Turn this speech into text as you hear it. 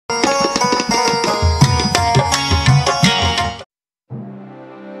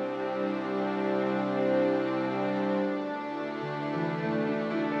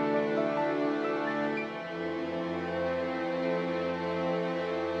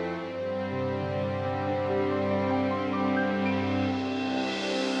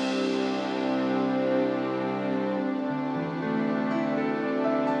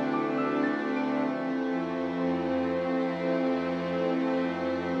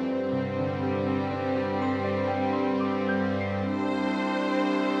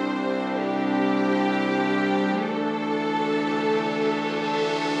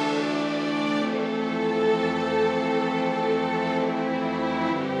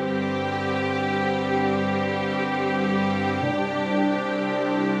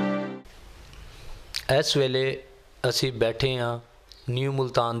इस वेले असी बैठे हाँ न्यू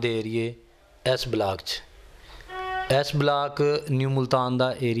मुल्तान दे एरिए इस ब्लाक च। इस ब्लाक न्यू मुल्तान दा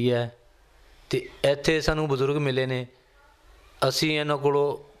एरिया है तो इत्थे सानू बजुर्ग मिले ने। असी इन्हां कोलों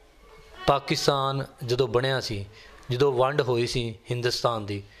पाकिस्तान जदों बनिया सी, जदों वंड होई सी हिंदुस्तान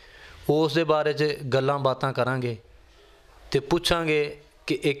दी, उस दे बारे च गल्लां बातां करांगे ते पुछांगे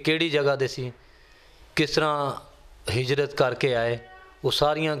कि एक किहड़ी जगह दे सी, किस तरह हिजरत करके आए। वो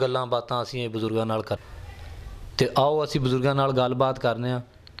सारियां गल्लां बातां असीं बजुर्गां नाल कर ते आओ असी बजुर्गां नाल गलबात करने।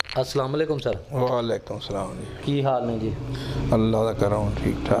 अस्सलाम वालेकुम सर। वालेकुम सलाम जी। की हाल ने जी? अल्लाह का करम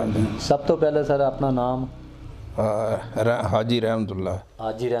ठीक ठाक है। सब तो पहले सर अपना नाम? हाजी रहमत उल्लाह।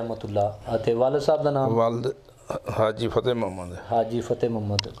 हाजी रहमत उल्लाह। ते वालिद साहब का नाम? वालिद हाजी फतेह मोहम्मद। हाजी फतेह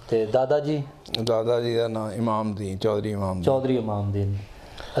मोहम्मद। ते दादा जी? दादा जी का नाम इमाम दीन, चौधरी इमाम दीन। चौधरी इमाम दीन।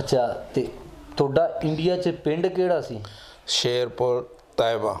 अच्छा, ते तुहाडा इंडिया च पिंड किहड़ा सी? शेरपुर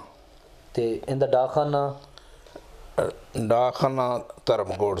तैयबा। ते इंदा डाकखाना? डाकखाना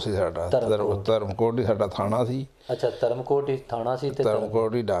धर्मकोट सी साडा। धर्मकोट ही साडा थाना सी। अच्छा, धर्मकोट ही थाना सी ते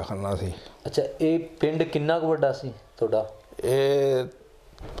धर्मकोट ही डाकखाना सी। अच्छा, ये पिंड किन्ना क वड्डा सी तुहाडा? ये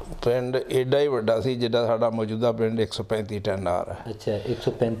पिंड एडा ही वड्डा सी जिड्डा साडा मौजूदा पिंड 135 टन आर है। अच्छा,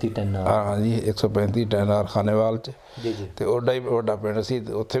 135 टन आर। हाँ जी, 135 टन आर खानेवाल च जी जी। ते ओडा ही वड्डा पिंड सी।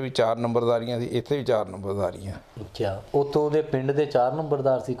 उत्थे भी 4 नंबरदारियां सी, इत्थे भी 4 नंबरदारियां। अच्छा, उत्थों दे पिंड दे 4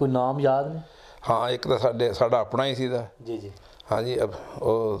 नंबरदार सी, कोई नाम याद नहीं? हाँ, एक तो साडा अपना ही सीदा। जी जी। हाँ जी। अब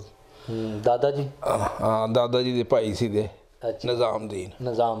वो दादा जी? हाँ, दादा जी दे भाई सी दे। अच्छा,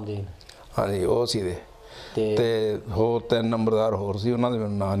 निज़ामदीन। हाँ जी, वो सी दे ते होर 3 नंबरदार होर सी, उन्हां दे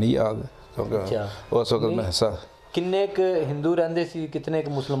मैनूं नाम नहीं याद क्योंकि उस वक्त मैं किन्ने क हिंदू रहिंदे सी, कितने क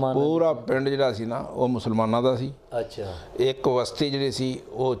मुसलमान? पूरा पिंड जिहड़ा सी ना वो मुसलमानां दा सी। अच्छा। एक बस्ती जिहड़ी सी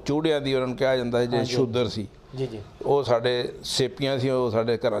वो चूड़ियां दी उन्हां नूं कहा जांदा जे शूदर सी। जी जी। वो साडे सेपियां सी, वो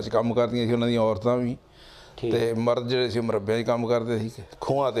साडे घरां च काम करदियां सी, उन्हां दी औरतां भी ते मर्द जिहड़े सी मरब्बियां च काम करदे सी।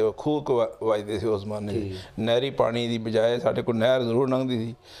 खूहां ते खूह वजदे सी उस जमाने नहरी पानी दी बजाए साडे कोल नहर जरूर लंघदी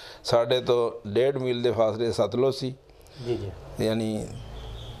सी। साडे तो 1.5 मील दे फासले सतलुज सी। जी जी। यानी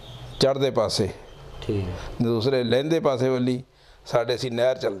चढ़दे पासे। ठीक। दूसरे लਹਿੰਦੇ पासे वाली साडे सी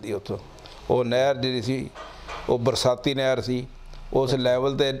नहर चलदी उत्थों। वो नहर जिहड़ी सी वो बरसाती नहर सी। उस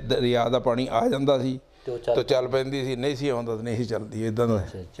लैवल ते दरिया दा पानी आ जांदा सी तो चल पैंदी सी, नहीं सी आउंदा ते नहीं सी चलदी। इदां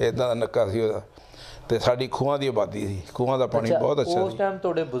दा नक्का सी ओहदा ते साडी खूहां दी आबादी सी। खूहां दा पानी बहुत अच्छा सी। उस टाइम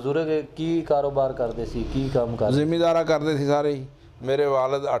तुहाडे बुजुर्ग की कारोबार करदे सी, की काम करदे? जिमीदारा करदे सी सारे ही। मेरे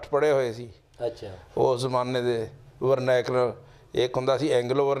वालिद 8 पढ़े होए सी। अच्छा। उस जमाने दे वरनैकुलर एक हुंदा सी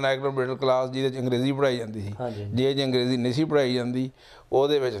एंगलो वरनैकुलर मिडल क्लास जिहदे च अंग्रेजी पढ़ाई जाती सी। जे अंग्रेजी नहीं सी पढ़ाई जाती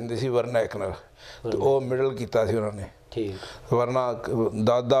ਉਹਦੇ ਵਿੱਚ ਹੁੰਦੀ ਸੀ ਵਰਨੈਕਲਰ ਤੇ ਉਹ ਮਿਡਲ ਕੀਤਾ ਸੀ ਉਹਨਾਂ ਨੇ। ਠੀਕ। ਵਰਨਾ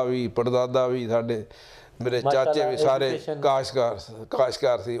ਦਾਦਾ ਵੀ ਪੜਦਾਦਾ ਵੀ ਸਾਡੇ ਮੇਰੇ ਚਾਚੇ ਵੀ ਸਾਰੇ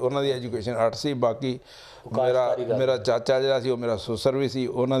ਕਾਸ਼ਤਕਾਰ ਸੀ। ਉਹਨਾਂ ਦੀ ਐਜੂਕੇਸ਼ਨ 8 ਸੀ। ਬਾਕੀ ਮੇਰਾ ਚਾਚਾ ਜਿਹੜਾ ਸੀ ਉਹ ਮੇਰਾ ਸੁਸਰ ਵੀ ਸੀ।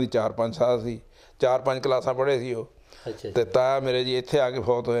 ਉਹਨਾਂ ਦੀ 4-5 ਸਾਲ ਸੀ, 4-5 ਕਲਾਸਾਂ ਪੜ੍ਹੇ ਸੀ ਉਹ। ਤੇ ਤਾਇਆ ਮੇਰੇ ਜੀ ਇੱਥੇ ਆ ਕੇ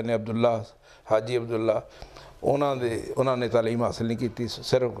ਫੌਤ ਹੋਏ ਨੇ, ਅਬਦੁੱਲਾ ਹਾਜੀ ਅਬਦੁੱਲਾ। ਉਹਨਾਂ ਨੇ ਤਾਲੀਮ ਹਾਸਿਲ नहीं की,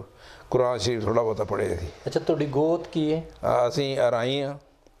 सिर्फ कुरान शरीफ थोड़ा बहुत पढ़े सी। अच्छा, तुहाडी गोत की है? असीं अराई हाँ।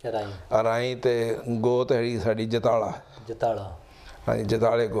 अराई ते गोत है साडी जताला। हाँ जी,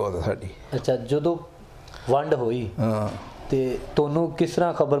 जताले गोत साडी। अच्छा, जदों वंड होई हाँ ते तुहानूं किस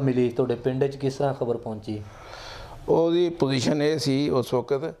तरह खबर मिली? तुहाडे पिंड च किस तरह खबर पहुंची? ਉਹਦੀ पोजीशन ये सी उस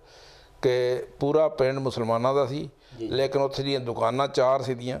वक्त कि पूरा पिंड मुसलमानां दा सी, लेकिन उत्थे दियां दुकानां 4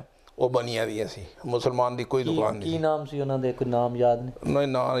 सीदियां वो बनिया दी सी। मुसलमान की कोई दुकान नहीं। नाम सी उन्हां दे? कोई नाम याद नहीं? नहीं,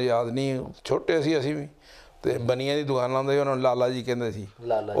 नाम याद नहीं। छोटे सी असीं भी ते बनिया दी दुकानां दे उन्हां नूं लाला जी कहंदे सी।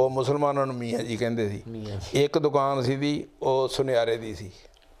 वो मुसलमानां नूं मियाँ जी कहंदे सी। एक दुकान सी दी वो सुनियारे दी सी।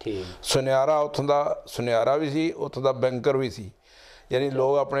 ठीक। सुनियारा उत्थों दा सुनियारा भी सी, उत्थों दा बैंकर भी सी। यानी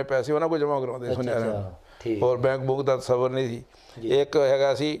लोग अपने पैसे उन्हां कोल जमा करवाउंदे सुनियारे। और बैंक बुक दा तसव्वुर नहीं सी। एक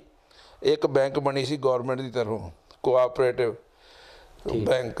हैगा सी, एक बैंक बनी सी गौरमेंट की तरफों, कोआपरेटिव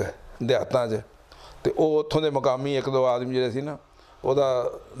बैंक देहातां च। ते ओह उत्थों दे मकामी 1-2 आदमी जिहड़े सी ना, ਉਹਦਾ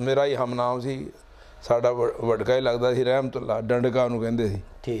मेरा ही हमनाम सी। साडा वडका ही लगदा सी, रहमत उल्लाह डंडका नूं कहंदे सी।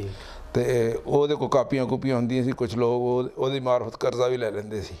 ठीक। ते ਉਹਦੇ कोल कापियां कूपियां ਹੁੰਦੀਆਂ ਸੀ। कुछ लोग ਉਹਦੀ मार्फत कर्जा भी ले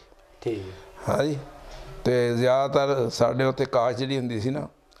ਲੈਂਦੇ ਸੀ। ठीक। हाँ जी। ਤੇ ਜ਼ਿਆਦਾਤਰ ਸਾਡੇ ਉੱਤੇ ਕਾਸ਼ ਜਿਹੜੀ ਹੁੰਦੀ ਸੀ ਨਾ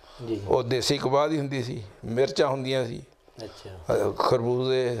ਜੀ, ਉਹ ਦੇਸੀ ਕਬਾਹ ਦੀ ਹੁੰਦੀ ਸੀ। ਮਿਰਚਾਂ ਹੁੰਦੀਆਂ ਸੀ। ਅੱਛਾ।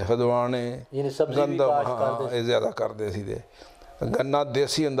 ਖਰਬੂਜ਼ੇ, ਹਦਵਾਣੇ, ਗੰਦਮ, ਹਾਂ ਇਹ ਜ਼ਿਆਦਾ ਕਰਦੇ ਸੀ। ਤੇ गन्ना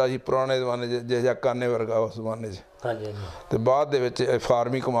देसी हुंदा सी पुराने जमाने जिहा काने वर्गा उस जमाने च। हाँ जी। तो बाद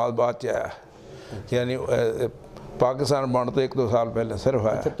फार्मी कमाल बाद च आया, यानी पाकिस्तान बन तो 1-2 साल पहले सिर्फ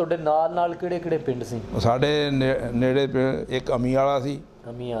आया। तुहाडे नाल किहड़े पिंड सी? साडे नेड़े एक अमी वाला सी।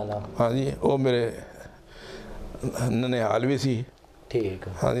 अमी वाला? हाँ जी, वो मेरे ननिहाल भी सी। ठीक।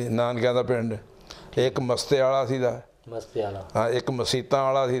 हाँ जी, नानकियां दा पिंड ਇੱਕ ਮਸਤੇ ਵਾਲਾ ਸੀਦਾ, ਮਸਤੇ ਵਾਲਾ, ਹਾਂ ਇੱਕ ਮਸੀਤਾਂ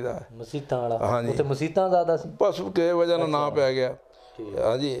ਵਾਲਾ ਸੀਦਾ, ਮਸੀਤਾਂ ਵਾਲਾ, ਹਾਂਜੀ ਉੱਥੇ ਮਸੀਤਾਂ ਜ਼ਿਆਦਾ ਸੀ ਬਸ ਕਿਸੇ ਵਜ੍ਹਾ ਨਾਲ ਨਾਂ ਪੈ ਗਿਆ,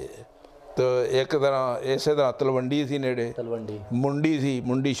 ਹਾਂਜੀ। ਤੇ ਇੱਕ ਤਰ੍ਹਾਂ ਇਸੇ ਤਰ੍ਹਾਂ ਤਲਵੰਡੀ ਸੀ ਨੇੜੇ, ਤਲਵੰਡੀ, ਮੁੰਡੀ ਸੀ,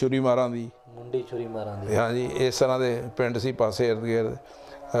 ਮੁੰਡੀ ਛੁਰੀ ਮਾਰਾਂ ਦੀ, ਮੁੰਡੀ ਛੁਰੀ ਮਾਰਾਂ ਦੀ, ਹਾਂਜੀ ਇਸ ਤਰ੍ਹਾਂ ਦੇ ਪਿੰਡ ਸੀ ਪਾਸੇ ਇਰਦ ਗਿਰਦ।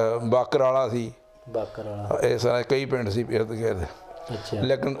 ਬਾਕਰ ਵਾਲਾ ਸੀ, ਬਾਕਰ ਵਾਲਾ, ਇਸ ਤਰ੍ਹਾਂ ਕਈ ਪਿੰਡ ਸੀ ਇਰਦ ਗਿਰਦ। ਅੱਛਾ,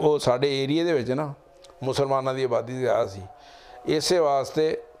 ਲੇਕਿਨ ਉਹ ਸਾਡੇ ਏਰੀਏ ਦੇ ਵਿੱਚ ਨਾ ਮੁਸਲਮਾਨਾਂ ਦੀ ਆਬਾਦੀ ਜ਼ਿਆਦਾ ਸੀ, ਇਸੇ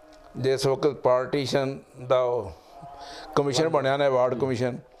ਵਾਸਤੇ ਜਿਸ ਵਕਤ ਪਾਰਟੀਸ਼ਨ ਦਾ ਉਹ ਕਮਿਸ਼ਨ ਬਣਿਆ ਨਾ, ਵਾਰਡ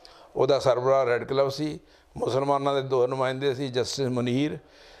ਕਮਿਸ਼ਨ, ਉਹਦਾ ਸਰਬਰਾਹ ਰੈੱਡ ਕਲੱਬ ਸੀ। ਮੁਸਲਮਾਨਾਂ ਦੇ 2 ਨੁਮਾਇੰਦੇ ਸੀ, ਜਸਟਿਸ ਮੁਨੀਰ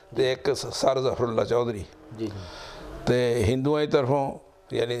ਅਤੇ ਇੱਕ ਸਰ ਜ਼ਫਰੁੱਲਾ ਚੌਧਰੀ, ਜੀ ਜੀ। ਅਤੇ ਹਿੰਦੂਆਂ ਦੀ ਤਰਫੋਂ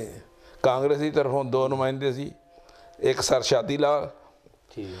ਯਾਨੀ ਕਾਂਗਰਸ ਦੀ ਤਰਫੋਂ 2 ਨੁਮਾਇੰਦੇ ਸੀ, ਇੱਕ ਸਰ ਸ਼ਾਦੀ ਲਾਲ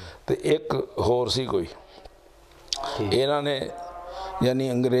ਅਤੇ ਇੱਕ ਹੋਰ ਸੀ ਕੋਈ। ਇਹਨਾਂ ਨੇ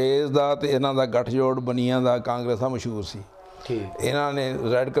ਯਾਨੀ ਅੰਗਰੇਜ਼ ਦਾ ਅਤੇ ਇਹਨਾਂ ਦਾ ਗੱਠਜੋੜ ਬਨੀਆਂ ਦਾ ਕਾਂਗਰਸ ਦਾ ਮਸ਼ਹੂਰ ਸੀ। ਇਹਨਾਂ ਨੇ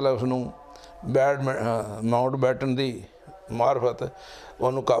ਰੈੱਡ ਕਲੱਬ ਨੂੰ ਮਾਊਂਟ ਬੈਟਨ ਦੀ ਮਾਰਫਤ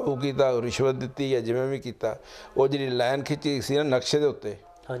ਉਹਨੂੰ ਕਾਬੂ ਕੀਤਾ, ਰਿਸ਼ਵਤ ਦਿੱਤੀ ਜਾਂ ਜਿਵੇਂ ਵੀ ਕੀਤਾ। ਉਹ ਜਿਹੜੀ ਲਾਈਨ ਖਿੱਚੀ ਸੀ ਨਾ ਨਕਸ਼ੇ ਦੇ ਉੱਤੇ,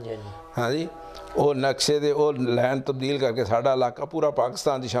 ਹਾਂਜੀ ਹਾਂਜੀ, ਹਾਂਜੀ ਉਹ ਨਕਸ਼ੇ ਦੇ ਉਹ ਲਾਈਨ ਤਬਦੀਲ ਕਰਕੇ ਸਾਡਾ ਇਲਾਕਾ ਪੂਰਾ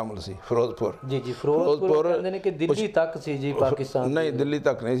ਪਾਕਿਸਤਾਨ 'ਚ ਸ਼ਾਮਲ ਸੀ। ਫਿਰੋਜ਼ਪੁਰ, ਜੀ ਜੀ, ਫਿਰੋਜ਼ਪੁਰ ਕਹਿੰਦੇ ਨੇ ਕਿ ਦਿੱਲੀ ਤੱਕ ਸੀ ਜੀ ਪਾਕਿਸਤਾਨ, ਨਹੀਂ ਦਿੱਲੀ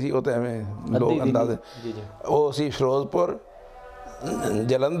ਤੱਕ ਨਹੀਂ ਸੀ, ਉਹ ਤਾਂ ਐਵੇਂ ਲੋਕ ਅੰਦਾਜ਼ੇ, ਉਹ ਸੀ ਫਿਰੋਜ਼ਪੁਰ,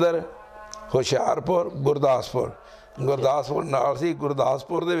 ਜਲੰਧਰ, ਹੁਸ਼ਿਆਰਪੁਰ, ਗੁਰਦਾਸਪੁਰ। ਗੁਰਦਾਸਪੁਰ ਨਾਲ ਸੀ,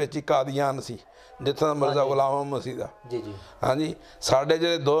 ਗੁਰਦਾਸਪੁਰ ਦੇ ਵਿੱਚ ਹੀ ਕਾਦੀਆਨ ਸੀ ਜਿੱਥੋਂ ਦਾ ਮਿਰਜ਼ਾ ਗੁਲਾਮ ਮੁਹੰਮਦ ਸੀ ਦਾ, ਜੀ ਜੀ, ਹਾਂਜੀ। ਸਾਡੇ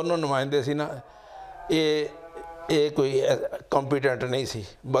ਜਿਹੜੇ 2 ਨੁਮਾਇੰਦੇ ਸੀ ਨਾ, ਇਹ ਕੋਈ ਕੰਪੀਟੈਂਟ ਨਹੀਂ ਸੀ,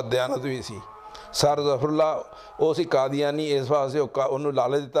 ਬਦਦਿਆਨਤ ਵੀ ਸੀ। ਸਰ ਜ਼ਫਰੁੱਲਾ ਉਹ ਸੀ ਕਾਦੀਆਨੀ, ਇਸ ਵਾਸਤੇ ਉਹਨੂੰ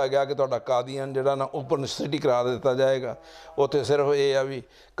ਲਾਲਚ ਦਿੱਤਾ ਗਿਆ ਕਿ ਤੁਹਾਡਾ ਕਾਦੀਆਨ ਜਿਹੜਾ ਨਾ ਓਪਨ ਸਿਟੀ ਕਰਾ ਦਿੱਤਾ ਜਾਏਗਾ, ਉੱਥੇ ਸਿਰਫ ਇਹ ਆ ਵੀ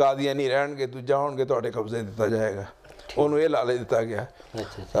ਕਾਦੀਆਨੀ ਰਹਿਣਗੇ, ਦੂਜਾ ਹੋਣਗੇ ਤੁਹਾਡੇ ਕਬਜ਼ੇ ਦਿੱਤਾ ਜਾਏਗਾ, ਉਹਨੂੰ ਇਹ ਲਾਲਚ ਦਿੱਤਾ ਗਿਆ।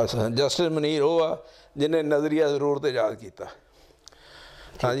 ਜਸਟਿਸ ਮੁਨੀਰ ਉਹ ਆ ਜਿਹਨੇ ਨਜ਼ਰੀਆ ਜ਼ਰੂਰ ਤੇ ਯਾਦ ਕੀਤਾ,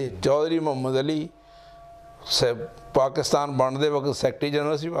 ਹਾਂਜੀ। ਚੌਧਰੀ ਮੁਹੰਮਦ ਅਲੀ ਪਾਕਿਸਤਾਨ ਬਣਦੇ ਵਕਤ ਸੈਕਟਰੀ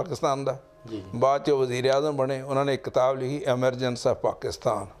ਜਨਰਲ ਸੀ ਪਾਕਿਸਤਾਨ ਦਾ, ਬਾਅਦ 'ਚ ਵਜ਼ੀਰ ਆਜ਼ਮ ਬਣੇ। ਉਹਨਾਂ ਨੇ ਇੱਕ ਕਿਤਾਬ ਲਿਖੀ ਐਮਰਜੈਂਸ ਆਫ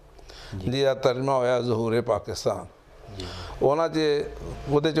ਪਾਕਿਸਤਾਨ, ਜਿਹਦਾ ਤਰਜਮਾ ਹੋਇਆ ਜ਼ਹੂਰ ਪਾਕਿਸਤਾਨ।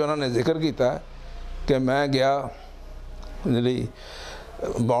 ਉਹਦੇ 'ਚ ਉਹਨਾਂ ਨੇ ਜ਼ਿਕਰ ਕੀਤਾ ਕਿ ਮੈਂ ਗਿਆ ਜਿਹੜੀ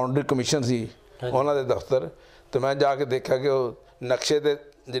ਬਾਉਂਡਰੀ ਕਮਿਸ਼ਨ ਸੀ ਉਹਨਾਂ ਦੇ ਦਫ਼ਤਰ, ਅਤੇ ਮੈਂ ਜਾ ਕੇ ਦੇਖਿਆ ਕਿ ਉਹ ਨਕਸ਼ੇ 'ਤੇ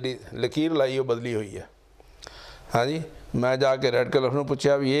ਜਿਹੜੀ ਲਕੀਰ ਲਾਈ ਉਹ ਬਦਲੀ ਹੋਈ ਹੈ, ਹਾਂਜੀ। ਮੈਂ ਜਾ ਕੇ ਰੈੱਡ ਕਲੱਬ ਨੂੰ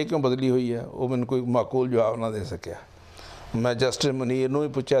ਪੁੱਛਿਆ ਵੀ ਇਹ ਕਿਉਂ ਬਦਲੀ ਹੋਈ ਹੈ, ਉਹ ਮੈਨੂੰ ਕੋਈ ਮਾਕੂਲ ਜਵਾਬ ਨਾ ਦੇ ਸਕਿਆ। ਮੈਂ ਜਸਟਿਸ ਮੁਨੀਰ ਨੂੰ ਵੀ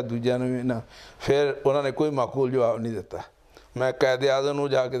ਪੁੱਛਿਆ, ਦੂਜਿਆਂ ਨੂੰ ਵੀ ਨਾ, ਫਿਰ ਉਹਨਾਂ ਨੇ ਕੋਈ ਮਾਕੂਲ ਜਵਾਬ ਨਹੀਂ ਦਿੱਤਾ। ਮੈਂ ਕਾਇਦੇ ਆਜ਼ਮ ਨੂੰ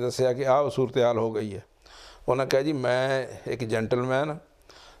ਜਾ ਕੇ ਦੱਸਿਆ ਕਿ ਆਹ ਸੂਰਤ ਹਾਲ ਹੋ ਗਈ ਹੈ। ਉਹਨਾਂ ਕਿਹਾ ਜੀ ਮੈਂ ਇੱਕ ਜੈਂਟਲਮੈਨ,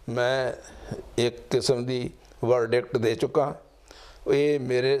 ਮੈਂ ਇੱਕ ਕਿਸਮ ਦੀ ਵਰਡਿਕਟ ਦੇ ਚੁੱਕਾ,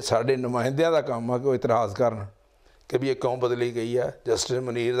 ਇਹ ਸਾਡੇ ਨੁਮਾਇੰਦਿਆਂ ਦਾ ਕੰਮ ਆ ਕਿ ਉਹ ਇਤਰਾਜ਼ ਕਰਨ ਕਿ ਵੀ ਇਹ ਕਿਉਂ ਬਦਲੀ ਗਈ ਹੈ, ਜਸਟਿਸ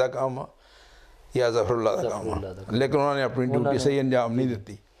ਮੁਨੀਰ ਦਾ ਕੰਮ ਆ ਜਾਂ ਜ਼ਫਰੁੱਲਾ ਦਾ ਕੰਮ ਆ। ਲੇਕਿਨ ਉਹਨਾਂ ਨੇ ਆਪਣੀ ਡਿਊਟੀ ਸਹੀ ਅੰਜਾਮ ਨਹੀਂ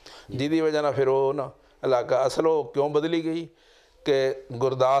ਦਿੱਤੀ, ਜਿਹਦੀ ਵਜ੍ਹਾ ਨਾਲ ਫਿਰ ਉਹ ਨਾ ਇਲਾਕਾ ਅਸਲ ਉਹ ਕਿਉਂ ਬਦਲੀ ਗਈ ਕਿ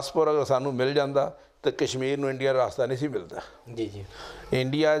ਗੁਰਦਾਸਪੁਰ ਅਗਰ ਸਾਨੂੰ ਮਿਲ ਜਾਂਦਾ ਤਾਂ ਕਸ਼ਮੀਰ ਨੂੰ ਇੰਡੀਆ ਰਸਤਾ ਨਹੀਂ ਸੀ ਮਿਲਦਾ, ਜੀ ਜੀ।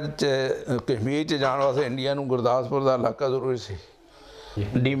 ਇੰਡੀਆ 'ਚ ਕਸ਼ਮੀਰ 'ਚ ਜਾਣ ਵਾਸਤੇ ਇੰਡੀਆ ਨੂੰ ਗੁਰਦਾਸਪੁਰ ਦਾ ਇਲਾਕਾ ਜ਼ਰੂਰੀ ਸੀ।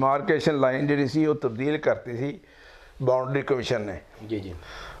 ਡੀਮਾਰਕੇਸ਼ਨ ਲਾਈਨ ਜਿਹੜੀ ਸੀ ਉਹ ਤਬਦੀਲ ਕਰਤੀ ਸੀ ਬਾਉਂਡਰੀ ਕਮਿਸ਼ਨ ਨੇ, ਜੀ ਜੀ।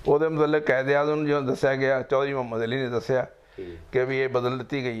 ਉਹਦੇ ਮਤਲਬ ਕਾਇਦੇ ਆਜ਼ਮ ਨੂੰ ਜਦੋਂ ਦੱਸਿਆ ਗਿਆ, ਚੌਧਰੀ ਮੁਹੰਮਦ ਅਲੀ ਨੇ ਦੱਸਿਆ ਕਿ ਵੀ ਇਹ ਬਦਲ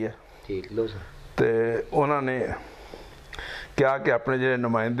ਦਿੱਤੀ ਗਈ ਹੈ, ਅਤੇ ਉਹਨਾਂ ਨੇ ਕਿਹਾ ਕਿ ਆਪਣੇ ਜਿਹੜੇ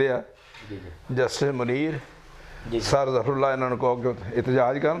ਨੁਮਾਇੰਦੇ ਆ ਜਸਟਿਸ ਮੁਨੀਰ, ਸਰ ਜ਼ਫਰੁੱਲਾ, ਇਹਨਾਂ ਨੂੰ ਕਹੋ ਕਿ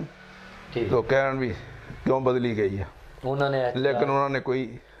ਇਤਜਾਜ ਕਰਨ, तो कहन भी क्यों बदली गई है, लेकिन उन्होंने कोई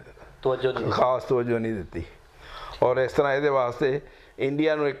खास तवज्जो नहीं दी। और इस तरह ये वास्ते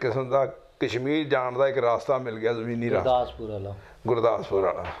इंडिया में एक किस्म का कश्मीर जाने का एक रास्ता मिल गया, जमीनी रास्ता, गुरदासपुर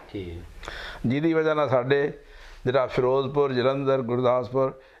वाला, जिहदी वजह नाल साडे जिहड़ा फिरोजपुर, जलंधर,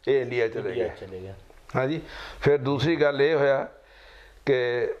 गुरदासपुर ये इंडिया चले गया। हाँ जी। फिर दूसरी गल ये होया कि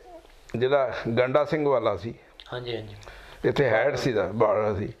जिहड़ा गंडा सिंह वाला सी, हाँ जी हाँ जी, ਇੱਥੇ ਹੈਡ ਸੀ ਦਾ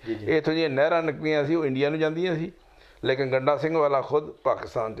ਬਾਰਡਰ ਸੀ, ਇੱਥੋਂ ਦੀਆਂ ਨਹਿਰਾਂ ਨਿਕਲੀਆਂ ਸੀ ਉਹ ਇੰਡੀਆ ਨੂੰ ਜਾਂਦੀਆਂ ਸੀ, ਲੇਕਿਨ ਗੰਡਾ ਸਿੰਘ ਵਾਲਾ ਖੁਦ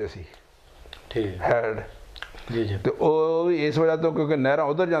ਪਾਕਿਸਤਾਨ 'ਚ ਸੀ ਹੈਡ, ਜੀ ਜੀ। ਅਤੇ ਉਹ ਵੀ ਇਸ ਵਜ੍ਹਾ ਤੋਂ ਕਿਉਂਕਿ ਨਹਿਰਾਂ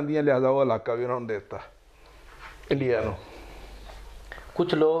ਉੱਧਰ ਜਾਂਦੀਆਂ, ਲਿਹਾਜ਼ਾ ਉਹ ਇਲਾਕਾ ਵੀ ਉਹਨਾਂ ਨੂੰ ਦੇ ਦਿੱਤਾ ਇੰਡੀਆ ਨੂੰ।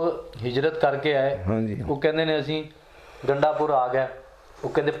 ਕੁਛ ਲੋਕ ਹਿਜਰਤ ਕਰਕੇ ਆਏ, ਹਾਂਜੀ, ਉਹ ਕਹਿੰਦੇ ਨੇ ਅਸੀਂ ਗੰਡਾਪੁਰ ਆ ਗਿਆ, ਉਹ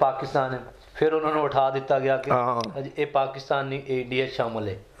ਕਹਿੰਦੇ ਪਾਕਿਸਤਾਨ ਹੈ, ਫਿਰ ਉਹਨਾਂ ਨੂੰ ਉਠਾ ਦਿੱਤਾ ਗਿਆ ਕਿ ਇਹ ਪਾਕਿਸਤਾਨ ਨਹੀਂ, ਇਹ ਇੰਡੀਆ ਸ਼ਾਮਲ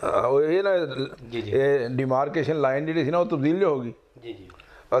ਹੈ। ਇਹ ਨਾ ਇਹ ਡਿਮਾਰਕੇਸ਼ਨ ਲਾਈਨ ਜਿਹੜੀ ਸੀ ਨਾ ਉਹ ਤਬਦੀਲ ਹੋ ਗਈ, ਜੀ ਜੀ।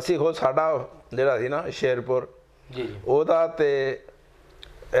 ਅਸੀਂ ਖੁਦ ਸਾਡਾ ਜਿਹੜਾ ਸੀ ਨਾ ਸ਼ੇਰਪੁਰ, ਜੀ ਜੀ, ਉਹਦਾ ਅਤੇ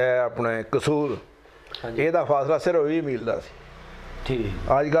ਆਪਣੇ ਕਸੂਰ, ਇਹਦਾ ਫਾਸਲਾ ਸਿਰਫ 20 ਮੀਲ ਦਾ ਸੀ,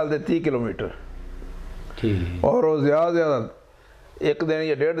 ਠੀਕ। ਅੱਜ ਕੱਲ੍ਹ ਦੇ 30 ਕਿਲੋਮੀਟਰ, ਠੀਕ। ਔਰ ਉਹ ਜ਼ਿਆਦਾ ਜ਼ਿਆਦਾ ਇੱਕ ਦਿਨ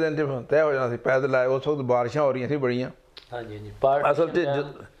ਜਾਂ 1.5 ਦਿਨ 'ਚ ਤੈਅ ਹੋ ਜਾਣਾ ਸੀ ਪੈਦਲ ਆਏ। ਉਸ ਵਕਤ ਬਾਰਿਸ਼ਾਂ ਹੋ ਰਹੀਆਂ ਸੀ ਬੜੀਆਂ, ਹਾਂਜੀ ਹਾਂਜੀ। ਅਸਲ 'ਚ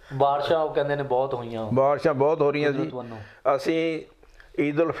ਬਾਰਿਸ਼ਾਂ ਉਹ ਕਹਿੰਦੇ ਨੇ ਬਹੁਤ ਹੋਈਆਂ, ਬਾਰਿਸ਼ਾਂ ਬਹੁਤ ਹੋ ਰਹੀਆਂ ਸੀ। ਅਸੀਂ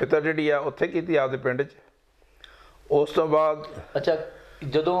ਈਦ ਉਲ ਫਿਤਰ ਜਿਹੜੀ ਆ ਉੱਥੇ ਕੀਤੀ ਆਪਦੇ ਪਿੰਡ 'ਚ। ਉਸ ਤੋਂ ਬਾਅਦ ਅੱਛਾ,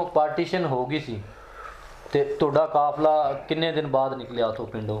 ਜਦੋਂ ਪਾਰਟੀਸ਼ਨ ਹੋ ਗਈ ਸੀ ਤੇ ਤੁਹਾਡਾ ਕਾਫਲਾ ਕਿੰਨੇ ਦਿਨ ਬਾਅਦ ਨਿਕਲਿਆ ਉੱਥੋਂ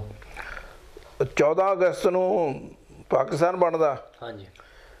ਪਿੰਡੋਂ? 14 ਅਗਸਤ ਨੂੰ ਪਾਕਿਸਤਾਨ ਬਣਦਾ। ਹਾਂਜੀ।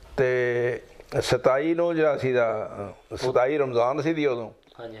 ਤੇ 27 ਨੂੰ ਜਿਹੜਾ ਸੀ ਦਾ 27 ਰਮਜ਼ਾਨ ਸੀ ਦੀ ਉਦੋਂ।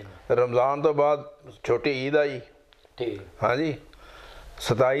 ਹਾਂਜੀ। ਰਮਜ਼ਾਨ ਤੋਂ ਬਾਅਦ ਛੋਟੀ ਈਦ ਆਈ। ਠੀਕ। ਹਾਂਜੀ,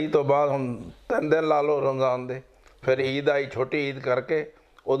 27 ਤੋਂ ਬਾਅਦ ਹੁਣ 3 ਦਿਨ ਲਾ ਲਓ ਰਮਜ਼ਾਨ ਦੇ, ਫਿਰ ਈਦ ਆਈ, ਛੋਟੀ ਈਦ ਕਰਕੇ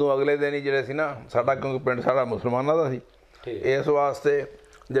ਉਦੋਂ ਅਗਲੇ ਦਿਨ ਹੀ ਜਿਹੜੇ ਸੀ ਨਾ ਸਾਡਾ, ਕਿਉਂਕਿ ਪਿੰਡ ਸਾਡਾ ਮੁਸਲਮਾਨਾਂ ਦਾ ਸੀ, ਇਸ ਵਾਸਤੇ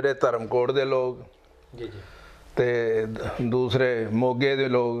ਜਿਹੜੇ ਧਰਮਕੋਟ ਦੇ ਲੋਕ ਜੀ ਜੀ ਤੇ ਦੂਸਰੇ ਮੋਗੇ ਦੇ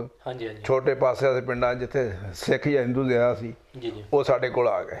ਲੋਕ, ਹਾਂਜੀ ਹਾਂਜੀ, ਛੋਟੇ ਪਾਸੇ ਦੇ ਪਿੰਡਾਂ ਜਿੱਥੇ ਸਿੱਖ ਜਾਂ ਹਿੰਦੂ ਜ਼ਿਆਦਾ ਸੀ, ਜੀ ਜੀ, ਉਹ ਸਾਡੇ ਕੋਲ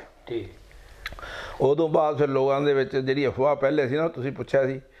ਆ ਗਏ। ਠੀਕ। ਉਦੋਂ ਬਾਅਦ ਫਿਰ ਲੋਕਾਂ ਦੇ ਵਿੱਚ ਜਿਹੜੀ ਅਫਵਾਹ ਪਹਿਲੇ ਸੀ ਨਾ, ਤੁਸੀਂ ਪੁੱਛਿਆ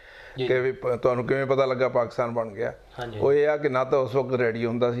ਸੀ ਕਿ ਵੀ ਤੁਹਾਨੂੰ ਕਿਵੇਂ ਪਤਾ ਲੱਗਾ ਪਾਕਿਸਤਾਨ ਬਣ ਗਿਆ, ਉਹ ਇਹ ਆ ਕਿ ਨਾ ਤਾਂ ਉਸ ਵਕਤ ਰੇਡੀਓ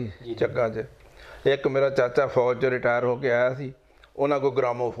ਹੁੰਦਾ ਸੀ ਚੱਕਾਂ 'ਚ। ਇੱਕ ਮੇਰਾ ਚਾਚਾ ਫੌਜ 'ਚ ਰਿਟਾਇਰ ਹੋ ਕੇ ਆਇਆ ਸੀ, ਉਹਨਾਂ ਕੋਲ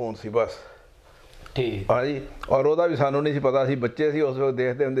ਗ੍ਰਾਮੋਫੋਨ ਸੀ ਬਸ। ਠੀਕ। ਹਾਂਜੀ, ਔਰ ਉਹਦਾ ਵੀ ਸਾਨੂੰ ਨਹੀਂ ਸੀ ਪਤਾ, ਸੀ ਬੱਚੇ ਸੀ ਉਸ ਵਕਤ,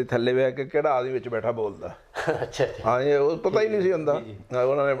 ਦੇਖਦੇ ਹੁੰਦੇ ਥੱਲੇ ਬਹਿ ਕੇ ਕਿਹੜਾ ਆਦਮੀ ਵਿੱਚ ਬੈਠਾ ਬੋਲਦਾ। ਅੱਛਾ। ਹਾਂਜੀ, ਉਹ ਪਤਾ ਹੀ ਨਹੀਂ ਸੀ ਹੁੰਦਾ।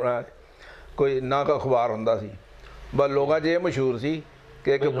 ਉਹਨਾਂ ਨੇ ਬਣਾਇਆ ਕੋਈ ਨਾ ਕੋ ਅਖਬਾਰ ਹੁੰਦਾ ਸੀ, ਬਸ ਲੋਕਾਂ 'ਚ ਇਹ ਮਸ਼ਹੂਰ ਸੀ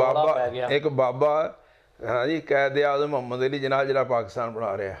ਕਿ ਇੱਕ ਬਾਬਾ ਹਾਂਜੀ ਕੈਦ ਆਜ਼ਮ ਮੁਹੰਮਦ ਅਲੀ ਜਿਨਾਹ ਜਿਹੜਾ ਪਾਕਿਸਤਾਨ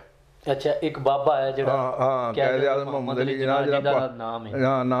ਬਣਾ ਰਿਹਾ। ਅੱਛਾ, ਇੱਕ ਬਾਬਾ ਹੈ ਜਿਹੜਾ, ਹਾਂ ਕੈਦ ਆਜ਼ਮ ਮੁਹੰਮਦ ਅਲੀ ਜਿਨਾਹ ਜਿਹੜਾ ਨਾਮ ਹੈ,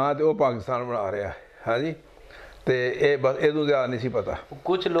 ਹਾਂ ਨਾਂ, ਤੇ ਉਹ ਪਾਕਿਸਤਾਨ ਬਣਾ ਰਿਹਾ। ਹਾਂਜੀ, ਤੇ ਇਹ ਬਸ ਇਹਨੂੰ ਜ਼ਿਆਦਾ ਨਹੀਂ ਸੀ ਪਤਾ।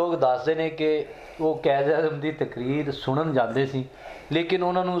 ਕੁਝ ਲੋਕ ਦੱਸਦੇ ਨੇ ਕਿ ਉਹ ਕੈਦ ਆਜ਼ਮ ਦੀ ਤਕਰੀਰ ਸੁਣਨ ਜਾਂਦੇ ਸੀ, ਲੇਕਿਨ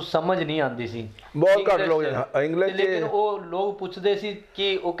ਉਹਨਾਂ ਨੂੰ ਸਮਝ ਨਹੀਂ ਆਉਂਦੀ ਸੀ, ਬਹੁਤ ਘੱਟ ਲੋਕ ਇੰਗਲਿਸ਼, ਲੇਕਿਨ ਉਹ ਲੋਕ ਪੁੱਛਦੇ ਸੀ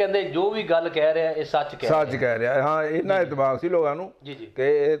ਕਿ ਉਹ ਕਹਿੰਦੇ ਜੋ ਵੀ ਗੱਲ ਕਹਿ ਰਿਹਾ ਇਹ ਸੱਚ ਕਹਿ ਰਿਹਾ। ਹਾਂ, ਇਹਨਾਂ ਇਤਬਾਰ ਸੀ ਲੋਕਾਂ ਨੂੰ ਕਿ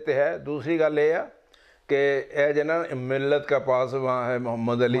ਇਹ ਤੇ ਹੈ। ਦੂਸਰੀ ਗੱਲ ਇਹ ਆ ਕਿ ਇਹ ਜਿਹਨਾਂ ਮਿਲਤ ਕਾ ਪਾਸਵਾਂ ਹੈ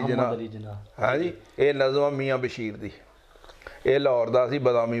ਮੁਹੰਮਦ ਅਲੀ ਜਿਨਾਹ, ਹਾਂਜੀ, ਇਹ ਨਜ਼ਮ ਮੀਆਂ ਬਸ਼ੀਰ ਦੀ, ਇਹ ਲਾਹੌਰ ਦਾ ਸੀ,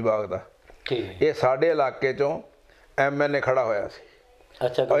 ਬਦਾਮੀ ਬਾਗ ਦਾ। ਇਹ ਸਾਡੇ ਇਲਾਕੇ 'ਚੋਂ MLA ਖੜਾ ਹੋਇਆ ਸੀ।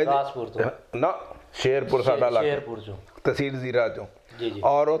 ਅੱਛਾ, ਗੁਰਦਾਸਪੁਰ ਤੋਂ ਨਾ, ਸ਼ੇਰਪੁਰ ਸਾਡਾ ਇਲਾਕਾ, ਸ਼ੇਰਪੁਰ ਚੋਂ, ਤਹਿਸੀਲ ਜ਼ੀਰਾ ਚੋਂ।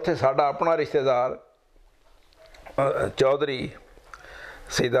 ਔਰ ਉੱਥੇ ਸਾਡਾ ਆਪਣਾ ਰਿਸ਼ਤੇਦਾਰ ਚੌਧਰੀ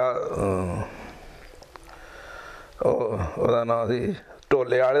ਸੀਦਾ, ਉਹਦਾ ਨਾਂ ਸੀ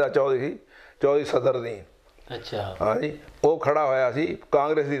ਢੋਲੇ ਵਾਲੇ ਦਾ ਚੌਧਰੀ ਸੀ, ਚੌਧਰੀ ਸਦਰਦੀਨ। ਅੱਛਾ, ਹਾਂਜੀ, ਉਹ ਖੜਾ ਹੋਇਆ ਸੀ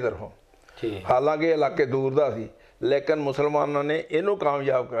ਕਾਂਗਰਸ ਦੀ ਤਰਫੋਂ। ਹਾਲਾਂਕਿ ਇਲਾਕੇ ਦੂਰ ਦਾ ਸੀ, ਲੇਕਿਨ ਮੁਸਲਮਾਨਾਂ ਨੇ ਇਹਨੂੰ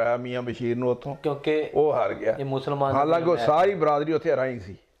ਕਾਮਯਾਬ ਕਰਾਇਆ ਮੀਆਂ ਬਸ਼ੀਰ ਨੂੰ ਉੱਥੋਂ, ਕਿਉਂਕਿ ਉਹ ਹਾਰ ਗਿਆ। ਹਾਲਾਂਕਿ ਉਹ ਸਾਰੀ ਬਰਾਦਰੀ ਉੱਥੇ ਅਰਾਈ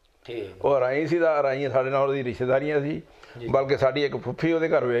ਸੀ, ਉਹ ਅਰਾਈ ਸੀ ਦਾ ਅਰਾਈ ਸਾਡੇ ਨਾਲ ਉਹਦੀ ਰਿਸ਼ਤੇਦਾਰੀਆਂ ਸੀ, ਬਲਕਿ ਸਾਡੀ ਇੱਕ ਫੁੱਫੀ ਉਹਦੇ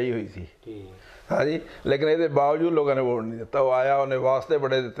ਘਰ ਵਿਆਹੀ ਹੋਈ ਸੀ। ਹਾਂਜੀ, ਲੇਕਿਨ ਇਹਦੇ ਬਾਵਜੂਦ ਲੋਕਾਂ ਨੇ ਵੋਟ ਨਹੀਂ ਦਿੱਤਾ। ਉਹ ਆਇਆ, ਉਹਨੇ ਵਾਸਤੇ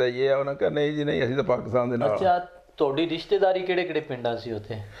ਬੜੇ ਦਿੱਤੇ, ਇਹ ਉਹਨਾਂ ਕਿਹਾ ਨਹੀਂ ਜੀ ਨਹੀਂ, ਅਸੀਂ ਤਾਂ ਪਾਕਿਸਤਾਨ ਦੇ ਨਾਲ। ਅੱਛਾ, ਤੁਹਾਡੀ ਰਿਸ਼ਤੇਦਾਰੀ ਕਿਹੜੇ ਕਿਹੜੇ ਪਿੰਡਾਂ ਸੀ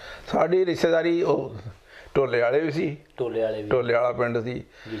ਉੱਥੇ? ਸਾਡੀ ਰਿਸ਼ਤੇਦਾਰੀ ਉਹ ਢੋਲੇ ਵਾਲੇ ਵੀ ਸੀ, ਢੋਲੇ ਵਾਲਾ ਪਿੰਡ ਸੀ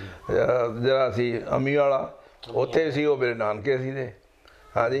ਜਿਹੜਾ ਸੀ, ਅਮੀ ਵਾਲਾ ਉੱਥੇ ਸੀ, ਉਹ ਮੇਰੇ ਨਾਨਕੇ ਸੀ ਦੇ।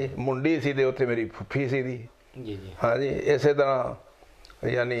 ਹਾਂਜੀ, ਮੁੰਡੀ ਸੀ ਦੇ ਉੱਥੇ ਮੇਰੀ ਫੁੱਫੀ ਸੀ ਦੀ। ਹਾਂਜੀ, ਇਸੇ ਤਰ੍ਹਾਂ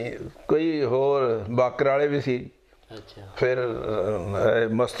ਯਾਨੀ ਕੋਈ ਹੋਰ ਬਾਕਰ ਵਾਲੇ ਵੀ ਸੀ। ਅੱਛਾ, ਫਿਰ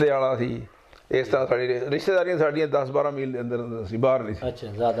ਮਸਤੇ ਵਾਲਾ ਸੀ। ਇਸ ਤਰ੍ਹਾਂ ਸਾਡੀ ਰਿਸ਼ਤੇਦਾਰੀਆਂ ਸਾਡੀਆਂ 10-12 ਮੀਲ ਦੇ ਅੰਦਰ ਸੀ, ਬਾਹਰ ਨਹੀਂ ਸੀ। ਅੱਛਾ,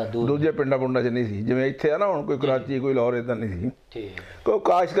 ਜ਼ਿਆਦਾ ਦੂਰ ਦੂਜੇ ਪਿੰਡਾਂ 'ਚ ਨਹੀਂ ਸੀ, ਜਿਵੇਂ ਇੱਥੇ ਆ ਨਾ ਹੁਣ ਕੋਈ ਕਰਾਚੀ ਕੋਈ ਲਾਹੌਰ ਇੱਦਾਂ ਨਹੀਂ ਸੀ। ਕੋਈ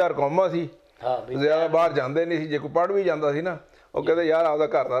ਕਾਸ਼ਤਕਾਰ ਕੌਮਾਂ ਸੀ, ਜ਼ਿਆਦਾ ਬਾਹਰ ਜਾਂਦੇ ਨਹੀਂ ਸੀ। ਜੇ ਕੋਈ ਪੜ੍ਹ ਵੀ ਜਾਂਦਾ ਸੀ ਨਾ, ਉਹ ਕਹਿੰਦੇ ਯਾਰ ਆਪਦਾ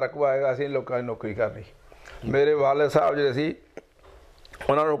ਘਰ ਦਾ ਰਕਬਾ ਹੈਗਾ, ਅਸੀਂ ਲੋਕਾਂ ਦੀ ਨੌਕਰੀ ਕਰਨੀ। ਮੇਰੇ ਵਾਲਿਦ ਸਾਹਿਬ ਜਿਹੜੇ ਸੀ,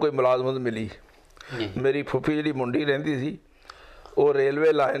 ਉਹਨਾਂ ਨੂੰ ਕੋਈ ਮੁਲਾਜ਼ਮਤ ਮਿਲੀ। ਮੇਰੀ ਫੁੱਫੀ ਜਿਹੜੀ ਮੁੰਡੀ ਰਹਿੰਦੀ ਸੀ, ਉਹ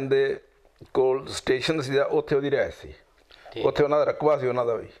ਰੇਲਵੇ ਲਾਈਨ ਦੇ ਕੋਲ ਸਟੇਸ਼ਨ ਸੀ, ਉੱਥੇ ਉਹਦੀ ਰਿਹਾਇਸ਼ ਸੀ, ਉੱਥੇ ਉਹਨਾਂ ਦਾ ਰਕਬਾ ਸੀ ਉਹਨਾਂ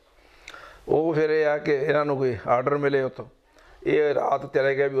ਦਾ ਵੀ। ਉਹ ਫਿਰ ਇਹ ਆ ਕਿ ਇਹਨਾਂ ਨੂੰ ਕੋਈ ਆਰਡਰ ਮਿਲੇ ਉੱਥੋਂ, ਇਹ ਰਾਤ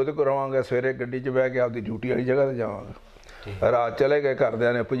ਚਲੇ ਗਏ ਵੀ ਉਹਦੇ ਕੋਲ ਰਵਾਂਗੇ, ਸਵੇਰੇ ਗੱਡੀ 'ਚ ਬਹਿ ਕੇ ਆਪਦੀ ਡਿਊਟੀ ਵਾਲੀ ਜਗ੍ਹਾ 'ਤੇ ਜਾਵਾਂਗੇ। ਰਾਤ ਚਲੇ ਗਏ,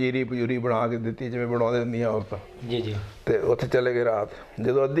 ਘਰਦਿਆਂ ਨੇ ਪਜੂਰੀ ਬਣਾ ਕੇ ਦਿੱਤੀ ਜਿਵੇਂ ਬਣਾਉਂਦੇ ਹੁੰਦੀਆਂ ਔਰਤਾਂ, ਅਤੇ ਉੱਥੇ ਚਲੇ ਗਏ ਰਾਤ।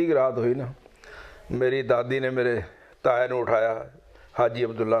 ਜਦੋਂ ਅੱਧੀ ਕੁ ਰਾਤ ਹੋਈ ਨਾ, ਮੇਰੀ ਦਾਦੀ ਨੇ ਮੇਰੇ ਤਾਏ ਨੂੰ ਉਠਾਇਆ, ਹਾਜੀ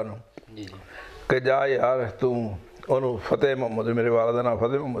ਅਬਦੁੱਲਾ ਨੂੰ, ਕਿ ਜਾ ਯਾਰ ਤੂੰ ਉਹਨੂੰ ਫਤਿਹ ਮੁਹੰਮਦ, ਮੇਰੇ ਵਾਲਾ ਦਾ ਨਾਮ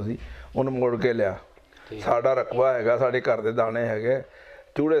ਫਤਿਹ ਮੁਹੰਮਦ ਸੀ, ਉਹਨੂੰ ਮੋੜ ਕੇ ਲਿਆ। ਸਾਡਾ ਰਕਬਾ ਹੈਗਾ, ਸਾਡੇ ਘਰ ਦੇ ਦਾਣੇ ਹੈਗੇ,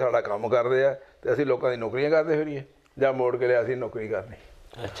 ਚੂੜੇ ਸਾਡਾ ਕੰਮ ਕਰਦੇ ਆ, ਅਤੇ ਅਸੀਂ ਲੋਕਾਂ ਦੀ ਨੌਕਰੀਆਂ ਕਰਦੇ ਫਿਰੀਏ, ਜਾਂ ਮੋੜ ਕੇ ਲਿਆ ਅਸੀਂ ਨੌਕਰੀ ਕਰਨੀ।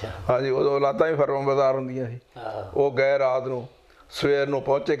 ਅੱਛਾ, ਹਾਂਜੀ, ਉਦੋਂ ਔਲਾਦਾਂ ਵੀ ਫਰਮਾਬਰਦਾਰ ਹੁੰਦੀਆਂ ਸੀ। ਉਹ ਗਏ ਰਾਤ ਨੂੰ, ਸਵੇਰ ਨੂੰ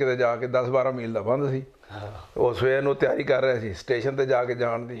ਪਹੁੰਚੇ ਕਿਤੇ ਜਾ ਕੇ 10-12 ਮੀਲ ਦਾ ਬੰਦ ਸੀ। ਉਹ ਸਵੇਰ ਨੂੰ ਤਿਆਰੀ ਕਰ ਰਹੇ ਸੀ ਸਟੇਸ਼ਨ 'ਤੇ ਜਾ ਕੇ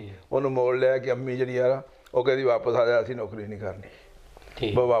ਜਾਣ ਦੀ। ਉਹਨੂੰ ਮੋੜ ਲਿਆ ਕਿ ਅੰਮੀ ਜਿਹੜੀ ਆ ਉਹ ਕਹਿੰਦੀ ਵਾਪਸ ਆ ਜਾ, ਅਸੀਂ ਨੌਕਰੀ ਨਹੀਂ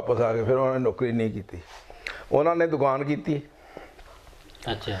ਕਰਨੀ। ਉਹ ਵਾਪਸ ਆ ਕੇ ਫਿਰ ਉਹਨਾਂ ਨੇ ਨੌਕਰੀ ਨਹੀਂ ਕੀਤੀ। ਉਹਨਾਂ ਨੇ ਦੁਕਾਨ ਕੀਤੀ।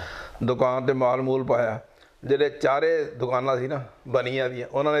 ਅੱਛਾ, ਦੁਕਾਨ 'ਤੇ ਮਾਲ ਮੂਲ ਪਾਇਆ। ਜਿਹੜੇ ਚਾਰੇ ਦੁਕਾਨਾਂ ਸੀ ਨਾ ਬਨੀਆਂ ਦੀਆਂ,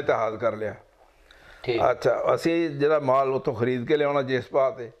 ਉਹਨਾਂ ਨੇ ਇਤਿਹਾਦ ਕਰ ਲਿਆ। ਅੱਛਾ, ਅਸੀਂ ਜਿਹੜਾ ਮਾਲ ਉੱਥੋਂ ਖਰੀਦ ਕੇ ਲਿਆਉਣਾ ਜਿਸ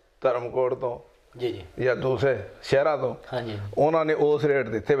ਭਾਅ 'ਤੇ, ਧਰਮਕੋਟ ਤੋਂ ਜਾਂ ਦੂਸਰੇ ਸ਼ਹਿਰਾਂ ਤੋਂ, ਉਹਨਾਂ ਨੇ ਉਸ ਰੇਟ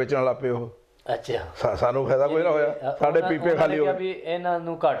ਦੇ ਇੱਥੇ ਵੇਚਣ ਲੱਗ ਪਏ ਉਹ। ਅੱਛਾ, ਸਾਨੂੰ ਫਾਇਦਾ ਕੋਈ ਨਾ ਹੋਇਆ, ਸਾਡੇ ਪੀਪੇ ਖਾਲੀ ਹੋ ਗਏ, ਇਹਨਾਂ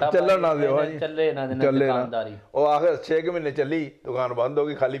ਨੂੰ ਘਾਟਾ ਚੱਲਣ ਨਾ ਦਿਓ। ਚੱਲੇ ਨਾ। ਉਹ ਆਖਰ 6 ਮਹੀਨੇ ਚੱਲੀ, ਦੁਕਾਨ ਬੰਦ ਹੋ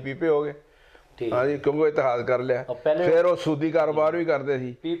ਗਈ, ਖਾਲੀ ਪੀਪੇ ਹੋ ਗਏ। हाँ जी, क्योंकि इतिहास कर लिया। फिर वो सूदी कारोबार भी करते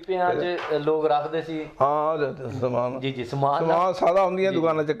सी, पीपियां च लोग रखते सी। हाँ समान, जी जी, समान सादा ਹੁੰਦੀਆਂ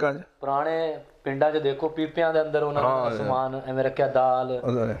ਦੁਕਾਨਾਂ ਚੱਕਾਂ 'ਚ। ਪੁਰਾਣੇ ਪਿੰਡਾਂ 'ਚ ਦੇਖੋ ਪੀਪਿਆਂ ਦੇ ਅੰਦਰ ਉਹਨਾਂ ਦਾ ਸਮਾਨ ਐਵੇਂ ਰੱਖਿਆ, ਦਾਲ,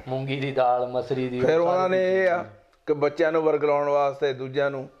 ਮੂੰਗੀ ਦੀ ਦਾਲ, ਮਸਰੀ ਦੀ। ਫਿਰ ਉਹਨਾਂ ਨੇ ਇਹ ਆ ਕਿ ਬੱਚਿਆਂ ਨੂੰ ਵਰਗਲਾਉਣ ਵਾਸਤੇ ਦੂਜਿਆਂ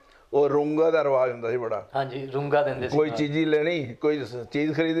ਨੂੰ ਉਹ ਰੂੰਗਾ ਦਾ ਰਿਵਾਜ ਹੁੰਦਾ ਸੀ ਬੜਾ। ਹਾਂਜੀ, ਰੂੰਗਾ ਦਿੰਦੇ ਸੀ। ਕੋਈ ਚੀਜ਼ ਲੈਣੀ, ਕੋਈ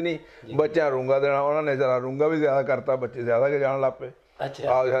ਚੀਜ਼ ਖਰੀਦਣੀ, ਬੱਚਿਆਂ ਰੂੰਗਾ ਦੇਣਾ। ਉਹਨਾਂ ਨੇ ਜਰਾ ਰੂੰਗਾ ਵੀ ਜ਼ਿਆਦਾ ਕਰਤਾ, ਬੱਚੇ ਜ਼ਿਆਦਾ ਕੇ ਜਾਣ ਲੱਗ ਪਏ।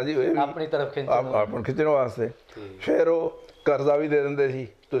 ਅੱਛਾ, ਹਾਂਜੀ, ਆਪਣੀ ਤਰਫ ਖਿੱਚਣ ਵਾਸਤੇ। ਫਿਰ ਉਹ ਕਰਜ਼ਾ ਵੀ ਦੇ ਦਿੰਦੇ ਸੀ,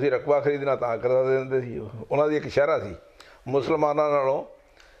 ਤੁਸੀਂ ਰਕਬਾ ਖਰੀਦਣਾ ਤਾਂ ਕਰਜ਼ਾ ਦੇ ਦਿੰਦੇ ਸੀ। ਉਹਨਾਂ ਦੀ ਇੱਕ ਸ਼ਹਿਰਾ ਸੀ ਮੁਸਲਮਾਨਾਂ ਨਾਲੋਂ,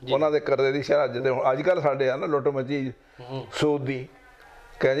 ਉਹਨਾਂ ਦੇ ਕਰਜ਼ੇ ਦੀ ਸ਼ਹਿਰਾ। ਜਿੱਦਾਂ ਹੁਣ ਅੱਜ ਕੱਲ੍ਹ ਸਾਡੇ ਆ ਨਾ ਲੁੱਟ ਮੱਚੀ ਸੂਦ ਦੀ,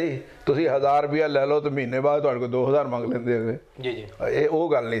 ਕਹੇ ਜੀ ਤੁਸੀਂ 1000 ਰੁਪਇਆ ਲੈ ਲਓ ਤੇ ਮਹੀਨੇ ਬਾਅਦ ਤੁਹਾਡੇ ਕੋਲ 2000 ਮੰਗ ਲੈਂਦੇ ਹੈਗੇ। ਜੀ ਜੀ, ਇਹ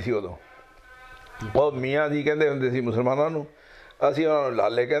ਉਹ ਗੱਲ ਨਹੀਂ ਸੀ ਉਦੋਂ। ਉਹ ਮੀਆਂ ਜੀ ਕਹਿੰਦੇ ਹੁੰਦੇ ਸੀ ਮੁਸਲਮਾਨਾਂ ਨੂੰ, ਅਸੀਂ ਉਹਨਾਂ ਨੂੰ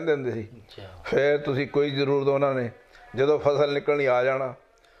ਲਾਲੇ ਕਹਿੰਦੇ ਹੁੰਦੇ ਸੀ। ਫਿਰ ਤੁਸੀਂ ਕੋਈ ਜ਼ਰੂਰਤ, ਉਹਨਾਂ ਨੇ ਜਦੋਂ ਫਸਲ ਨਿਕਲਣੀ ਆ ਜਾਣਾ,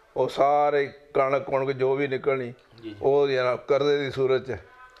 ਉਹ ਸਾਰੇ ਕਣਕ ਕੁਣਕ ਜੋ ਵੀ ਨਿਕਲਣੀ ਉਹ ਕਰਜ਼ੇ ਦੀ ਸੂਰਤ 'ਚ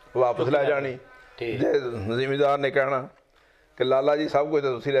ਵਾਪਸ ਲੈ ਜਾਣੀ। ਜੇ ਜ਼ਿਮੀਂਦਾਰ ਨੇ ਕਹਿਣਾ ਕਿ ਲਾਲਾ ਜੀ ਸਭ ਕੁਝ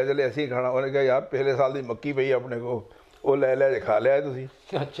ਤਾਂ ਤੁਸੀਂ ਲੈ ਚਲੇ, ਅਸੀਂ ਖਾਣਾ। ਉਹਨੇ ਕਿਹਾ ਯਾਰ ਪਿਛਲੇ ਸਾਲ ਦੀ ਮੱਕੀ ਪਈ ਆਪਣੇ ਕੋਲ, ਉਹ ਲੈ ਲਿਆ ਜੇ ਖਾ ਲਿਆ ਤੁਸੀਂ।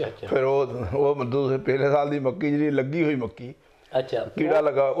 ਅੱਛਾ ਅੱਛਾ। ਫਿਰ ਉਹ ਦੂਸਰੇ ਪਿਛਲੇ ਸਾਲ ਦੀ ਮੱਕੀ ਜਿਹੜੀ ਲੱਗੀ ਹੋਈ ਮੱਕੀ, ਅੱਛਾ, ਕੀੜਾ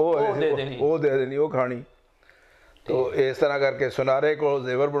ਲੱਗਾ, ਉਹ ਦੇ ਦੇਣੀ, ਉਹ ਖਾਣੀ। ਤੋ ਇਸ ਤਰ੍ਹਾਂ ਕਰਕੇ ਸੁਨਾਰੇ ਕੋਲ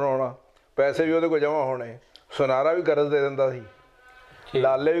ਜ਼ੇਵਰ ਬਣਾਉਣਾ, ਪੈਸੇ ਵੀ ਉਹਦੇ ਕੋਲ ਜਮ੍ਹਾਂ ਹੋਣੇ। ਸੁਨਾਰਾ ਵੀ ਕਰਜ਼ ਦੇ ਦਿੰਦਾ ਸੀ,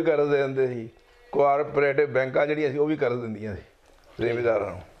 ਲਾਲੇ ਵੀ ਕਰਜ਼ ਦੇ ਦਿੰਦੇ ਸੀ, ਕੋਆਪਰੇਟਿਵ ਬੈਂਕਾਂ ਜਿਹੜੀਆਂ ਸੀ ਉਹ ਵੀ ਕਰਜ਼ ਦਿੰਦੀਆਂ ਸੀ ਜ਼ਿਮੀਂਦਾਰਾਂ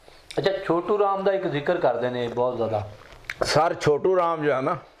ਨੂੰ। ਅੱਛਾ, ਛੋਟੂ ਰਾਮ ਦਾ ਇੱਕ ਜ਼ਿਕਰ ਕਰਦੇ ਨੇ ਬਹੁਤ ਜ਼ਿਆਦਾ। ਸਰ ਛੋਟੂ ਰਾਮ ਜੋ ਹੈ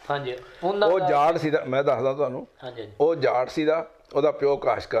ਨਾ, ਹਾਂਜੀ, ਉਹ ਜਾਟ ਸੀ ਦਾ, ਮੈਂ ਦੱਸਦਾ ਤੁਹਾਨੂੰ। ਹਾਂਜੀ, ਉਹ ਜਾਟ ਸੀ ਦਾ, ਉਹਦਾ ਪਿਓ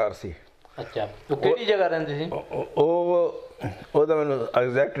ਕਾਸ਼ਤਕਾਰ ਸੀ। ਅੱਛਾ, ਉਹ ਕਿਹੜੀ ਜਗ੍ਹਾ ਰਹਿੰਦੇ ਸੀ? ਉਹਦਾ ਮੈਨੂੰ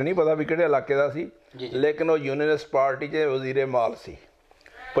ਐਗਜ਼ੈਕਟ ਨਹੀਂ ਪਤਾ ਵੀ ਕਿਹੜੇ ਇਲਾਕੇ ਦਾ ਸੀ, ਲੇਕਿਨ ਉਹ ਯੂਨੀਅਨਿਸਟ ਪਾਰਟੀ 'ਚ ਵਜ਼ੀਰੇ ਮਾਲ ਸੀ।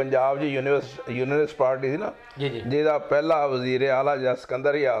 ਪੰਜਾਬ 'ਚ ਯੂਨੀਅਨਿਸਟ ਪਾਰਟੀ ਸੀ ਨਾ, ਜਿਹਦਾ ਪਹਿਲਾ ਵਜ਼ੀਰ ਆਲਾ ਜਾਂ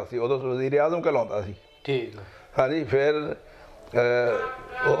ਸਿਕੰਦਰ ਯਾਦ ਸੀ, ਉਦੋਂ ਵਜ਼ੀਰ ਆਜ਼ਮ ਕਹਿਲਾਉਂਦਾ ਸੀ। ਠੀਕ, ਹਾਂਜੀ। ਫਿਰ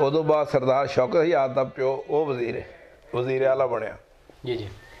ਉਦੋਂ ਬਾਅਦ ਸਰਦਾਰ ਸ਼ੌਕਤ ਯਾਦ ਦਾ ਪਿਓ ਉਹ ਵਜ਼ੀਰ ਆਲਾ ਬਣਿਆ। ਜੀ ਜੀ।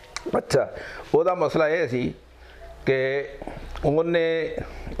 ਅੱਛਾ, ਉਹਦਾ ਮਸਲਾ ਇਹ ਸੀ ਕਿ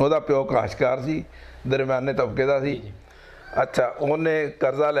ਉਹਦਾ ਪਿਓ ਕਾਸ਼ਤਕਾਰ ਸੀ, ਦਰਮਿਆਨੇ ਤਬਕੇ ਦਾ ਸੀ। ਅੱਛਾ, ਉਹਨੇ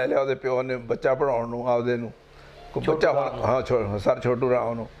ਕਰਜ਼ਾ ਲੈ ਲਿਆ ਉਹਦੇ ਪਿਓ ਨੇ ਬੱਚਾ ਪੜ੍ਹਾਉਣ ਨੂੰ, ਆਪਦੇ ਨੂੰ ਬੱਚਾ। ਹਾਂ, ਸਰ ਛੋਟੂ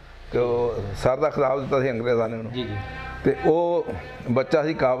ਰਾਮ ਨੂੰ, ਕਿ ਉਹ ਸਰ ਦਾ ਖਿਤਾਬ ਦਿੱਤਾ ਸੀ ਅੰਗਰੇਜ਼ਾਂ ਨੇ ਉਹਨੂੰ। ਅਤੇ ਉਹ ਬੱਚਾ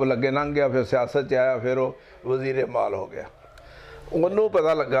ਸੀ, ਕਾਬਲ ਅੱਗੇ ਲੰਘ ਗਿਆ, ਫਿਰ ਸਿਆਸਤ 'ਚ ਆਇਆ, ਫਿਰ ਉਹ ਵਜ਼ੀਰੇ ਮਾਲ ਹੋ ਗਿਆ। ਉਹਨੂੰ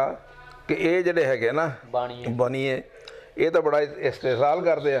ਪਤਾ ਲੱਗਾ ਕਿ ਇਹ ਜਿਹੜੇ ਹੈਗੇ ਨਾ ਬਣੀਏ, ਇਹ ਤਾਂ ਬੜਾ ਇਸਤੇਸਾਲ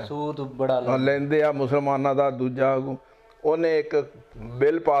ਕਰਦੇ ਆ, ਸੂਦ ਬੜਾ ਲੈਂਦੇ ਆ ਮੁਸਲਮਾਨਾਂ ਦਾ। ਦੂਜਾ ਉਹਨੇ ਇੱਕ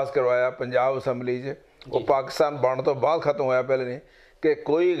ਬਿੱਲ ਪਾਸ ਕਰਵਾਇਆ ਪੰਜਾਬ ਅਸੈਂਬਲੀ 'ਚ, ਉਹ ਪਾਕਿਸਤਾਨ ਬਣਨ ਤੋਂ ਬਾਅਦ ਖਤਮ ਹੋਇਆ, ਪਹਿਲੇ ਨਹੀਂ, ਕਿ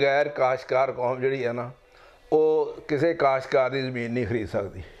ਕੋਈ ਗੈਰ ਕਾਸ਼ਤਕਾਰ ਕੌਮ ਜਿਹੜੀ ਹੈ ਨਾ, ਉਹ ਕਿਸੇ ਕਾਸ਼ਤਕਾਰ ਦੀ ਜ਼ਮੀਨ ਨਹੀਂ ਖਰੀਦ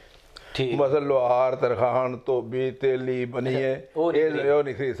ਸਕਦੀ। ਮਸਲ ਲੁਹਾਰ, ਤਰਖਾਨ, ਧੋਬੀ, ਤੇਲੀ, ਬਨੀਏ, ਇਹ ਉਹ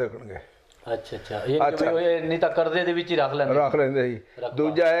ਨਹੀਂ ਖਰੀਦ ਸਕਣਗੇ। ਅੱਛਾ ਅੱਛਾ, ਨਹੀਂ ਤਾਂ ਕਰਜ਼ੇ ਦੇ ਵਿੱਚ ਹੀ ਰੱਖ ਲੈਂਦੇ ਸੀ।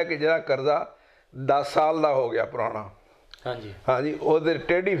 ਦੂਜਾ ਹੈ ਕਿ ਜਿਹੜਾ ਕਰਜ਼ਾ 10 ਸਾਲ ਦਾ ਹੋ ਗਿਆ ਪੁਰਾਣਾ, ਹਾਂਜੀ ਹਾਂਜੀ, ਉਹਦੇ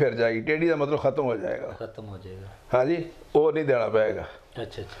ਟੇਢੀ ਫਿਰ ਜਾਏਗੀ, ਟੇਢੀ ਦਾ ਮਤਲਬ ਖਤਮ ਹੋ ਜਾਏਗਾ, ਹਾਂਜੀ, ਉਹ ਨਹੀਂ ਦੇਣਾ ਪਏਗਾ।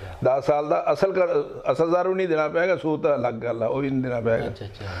 ਅੱਛਾ ਅੱਛਾ, 10 ਸਾਲ ਦਾ ਅਸਲਦਾਰ ਵੀ ਨਹੀਂ ਦੇਣਾ ਪਏਗਾ, ਸੂਦ ਤਾਂ ਅਲੱਗ ਗੱਲ ਆ, ਉਹ ਵੀ ਨਹੀਂ ਦੇਣਾ ਪਏਗਾ। ਅੱਛਾ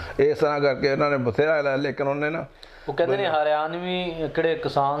ਅੱਛਾ, ਇਸ ਤਰ੍ਹਾਂ ਕਰਕੇ ਉਹਨਾਂ ਨੇ ਬਥੇਰਾ ਲਿਆ, ਲੇਕਿਨ ਉਹਨੇ ਨਾ, ਉਹ ਕਹਿੰਦੇ ਨੇ ਹਰਿਆਣਵੀ ਕਿਹੜੇ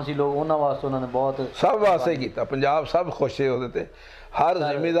ਕਿਸਾਨ ਸੀ ਲੋਕ, ਉਹਨਾਂ ਵਾਸਤੇ ਉਹਨਾਂ ਨੇ ਬਹੁਤ, ਸਭ ਵਾਸਤੇ ਕੀਤਾ। ਪੰਜਾਬ ਸਭ ਖੁਸ਼ ਸੀ ਉਹਦੇ ਤੇ। ਹਰ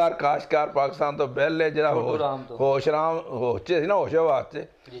ਜ਼ਿਮੀਂਦਾਰ ਕਾਸ਼ਤਕਾਰ ਪਾਕਿਸਤਾਨ ਤੋਂ ਪਹਿਲੇ ਜਿਹੜਾ ਹੋਸ਼ 'ਚ ਸੀ ਨਾ, ਹੋਸ਼ਾਬਾਦ 'ਚ,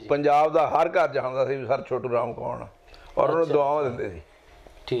 ਪੰਜਾਬ ਦਾ ਹਰ ਘਰ ਜਾਣਦਾ ਸੀ ਸਰ ਛੋਟੂ ਰਾਮ ਕੌਣ, ਔਰ ਉਹਨੂੰ ਦੁਆਵਾਂ ਦਿੰਦੇ ਸੀ।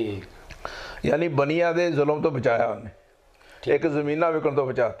 ਠੀਕ, ਯਾਨੀ ਬਨੀਆਂ ਦੇ ਜ਼ੁਲਮ ਤੋਂ ਬਚਾਇਆ ਉਹਨੇ, ਇੱਕ ਜ਼ਮੀਨਾਂ ਵਿਕਣ ਤੋਂ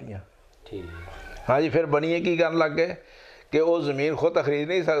ਬਚਾਤੀਆਂ। ਠੀਕ, ਹਾਂਜੀ। ਫਿਰ ਬਨੀਏ ਕੀ ਕਰਨ ਲੱਗ ਗਏ ਕਿ ਉਹ ਜ਼ਮੀਨ ਖੁਦ ਤਾਂ ਖਰੀਦ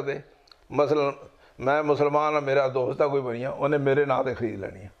ਨਹੀਂ ਸਕਦੇ। ਮਸਲਨ ਮੈਂ ਮੁਸਲਮਾਨ ਹਾਂ, ਮੇਰਾ ਦੋਸਤ ਆ ਕੋਈ ਬਣੀਆ, ਉਹਨੇ ਮੇਰੇ ਨਾਂ 'ਤੇ ਖਰੀਦ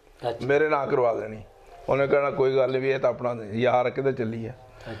ਲੈਣੀ ਆ, ਮੇਰੇ ਨਾਂ ਕਰਵਾ ਦੇਣੀ। ਉਹਨੇ ਕਹਿਣਾ ਕੋਈ ਗੱਲ ਨਹੀਂ ਵੀ ਇਹ ਤਾਂ ਆਪਣਾ ਯਾਰ ਕਿਤੇ ਚੱਲੀ ਆ।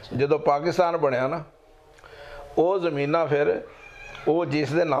 ਜਦੋਂ ਪਾਕਿਸਤਾਨ ਬਣਿਆ ਨਾ, ਉਹ ਜ਼ਮੀਨਾਂ ਫਿਰ ਉਹ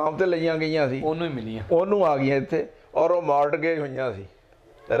ਜਿਸ ਦੇ ਨਾਮ 'ਤੇ ਲਈਆਂ ਗਈਆਂ ਸੀ ਉਹਨੂੰ ਹੀ ਮਿਲੀਆਂ, ਉਹਨੂੰ ਆ ਗਈਆਂ ਇੱਥੇ, ਔਰ ਉਹ ਮਾਰਟਗੇਜ ਹੋਈਆਂ ਸੀ,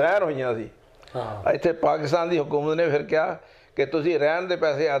 ਰਹਿਣ ਹੋਈਆਂ ਸੀ। ਇੱਥੇ ਪਾਕਿਸਤਾਨ ਦੀ ਹਕੂਮਤ ਨੇ ਫਿਰ ਕਿਹਾ ਕਿ ਤੁਸੀਂ ਰਹਿਣ ਦੇ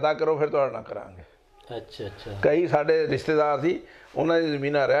ਪੈਸੇ ਅਦਾ ਕਰੋ, ਫਿਰ ਤੁਹਾਡੇ ਨਾਲ ਕਰਾਂਗੇ। ਅੱਛਾ ਅੱਛਾ, ਕਈ ਸਾਡੇ ਰਿਸ਼ਤੇਦਾਰ ਸੀ, ਉਹਨਾਂ ਦੀ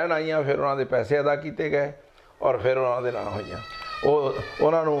ਜ਼ਮੀਨਾਂ ਰਹਿਣ ਆਈਆਂ, ਫਿਰ ਉਹਨਾਂ ਦੇ ਪੈਸੇ ਅਦਾ ਕੀਤੇ ਗਏ, ਔਰ ਫਿਰ ਉਹਨਾਂ ਦੇ ਨਾਂ ਹੋਈਆਂ।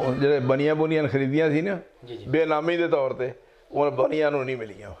 ਉਹਨਾਂ ਨੂੰ ਜਿਹੜੇ ਬਨੀਆਂ ਬੁਨੀਆਂ ਖਰੀਦੀਆਂ ਸੀ ਨਾ ਬੇਨਾਮੀ ਦੇ ਤੌਰ 'ਤੇ, ਉਹ ਬਨੀਆਂ ਨੂੰ ਨਹੀਂ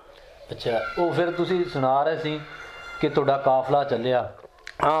ਮਿਲੀਆਂ। ਅੱਛਾ, ਉਹ ਫਿਰ ਤੁਸੀਂ ਸੁਣਾ ਰਹੇ ਸੀ ਕਿ ਤੁਹਾਡਾ ਕਾਫਲਾ ਚੱਲਿਆ।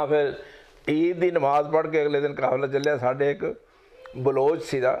 ਹਾਂ, ਫਿਰ ਈਦ ਦੀ ਨਮਾਜ਼ ਪੜ੍ਹ ਕੇ ਅਗਲੇ ਦਿਨ ਕਾਫਲਾ ਚੱਲਿਆ। ਸਾਡੇ ਇੱਕ ਬਲੋਚ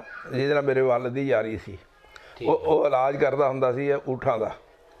ਸੀ ਦਾ, ਜਿਹਦੇ ਨਾਲ ਮੇਰੇ ਵਾਲਦ ਦੀ ਯਾਰੀ ਸੀ, ਉਹ ਇਲਾਜ ਕਰਦਾ ਹੁੰਦਾ ਸੀ ਊਠਾਂ ਦਾ।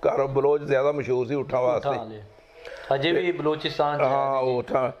 ਘਰ ਬਲੋਚ ਜ਼ਿਆਦਾ ਮਸ਼ਹੂਰ ਸੀ ਊਠਾਂ ਵਾਸਤੇ, ਅਜੇ ਵੀ ਬਲੋਚਿਸਤਾਨ। ਹਾਂ,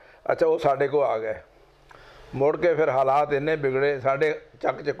 ਊਠਾਂ। ਅੱਛਾ, ਉਹ ਸਾਡੇ ਕੋਲ ਆ ਗਏ। ਮੁੜ ਕੇ ਫਿਰ ਹਾਲਾਤ ਇੰਨੇ ਵਿਗੜੇ, ਸਾਡੇ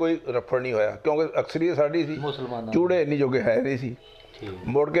ਚੱਕ 'ਚ ਕੋਈ ਰਫੜ ਨਹੀਂ ਹੋਇਆ, ਕਿਉਂਕਿ ਅਕਸਰੀਅਤ ਸਾਡੀ ਸੀ, ਚੂੜੇ ਇੰਨੀ ਜੋਗੇ ਹੈ ਨਹੀਂ ਸੀ।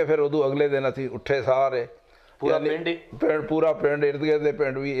 ਮੁੜ ਕੇ ਫਿਰ ਉਦੋਂ ਅਗਲੇ ਦਿਨ ਅਸੀਂ ਉੱਠੇ ਸਾਰੇ, ਪੂਰਾ ਪਿੰਡ ਇਰਦ ਗਿਰਦ ਦੇ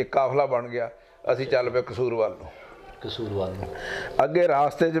ਪਿੰਡ ਵੀ ਇੱਕ ਕਾਫਲਾ ਬਣ ਗਿਆ। ਅਸੀਂ ਚੱਲ ਪਏ ਕਸੂਰ ਵੱਲ ਨੂੰ। ਅੱਗੇ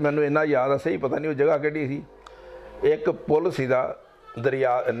ਰਾਸਤੇ 'ਚ ਮੈਨੂੰ ਇੰਨਾ ਯਾਦ ਆ, ਸਹੀ ਪਤਾ ਨਹੀਂ ਉਹ ਜਗ੍ਹਾ ਕਿਹੜੀ ਸੀ, ਇੱਕ ਪੁਲ ਸੀ ਦਾ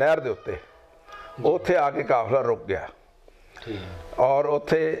ਦਰਿਆ ਨਹਿਰ ਦੇ ਉੱਤੇ, ਉੱਥੇ ਆ ਕੇ ਕਾਫਲਾ ਰੁਕ ਗਿਆ। ਔਰ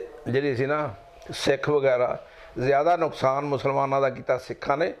ਉੱਥੇ ਜਿਹੜੀ ਸੀ ਨਾ ਸਿੱਖ ਵਗੈਰਾ, ਜ਼ਿਆਦਾ ਨੁਕਸਾਨ ਮੁਸਲਮਾਨਾਂ ਦਾ ਕੀਤਾ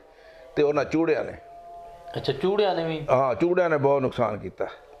ਸਿੱਖਾਂ ਨੇ ਤੇ ਉਹਨਾਂ ਚੂੜਿਆਂ ਨੇ। ਅੱਛਾ, ਚੂੜਿਆਂ ਨੇ ਵੀ? ਹਾਂ, ਚੂੜਿਆਂ ਨੇ ਬਹੁਤ ਨੁਕਸਾਨ ਕੀਤਾ,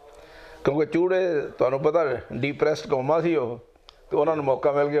 ਕਿਉਂਕਿ ਚੂੜੇ ਤੁਹਾਨੂੰ ਪਤਾ ਡਿਪਰੈਸਡ ਕੌਮਾਂ ਸੀ ਉਹ, ਤੇ ਉਹਨਾਂ ਨੂੰ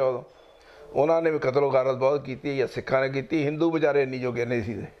ਮੌਕਾ ਮਿਲ ਗਿਆ ਉਦੋਂ। ਉਹਨਾਂ ਨੇ ਵੀ ਕਤਲ ਗਾਰਤ ਬਹੁਤ ਕੀਤੀ ਜਾਂ ਸਿੱਖਾਂ ਨੇ ਕੀਤੀ। ਹਿੰਦੂ ਵਿਚਾਰੇ ਇੰਨੀ ਜੋਗੇ ਨਹੀਂ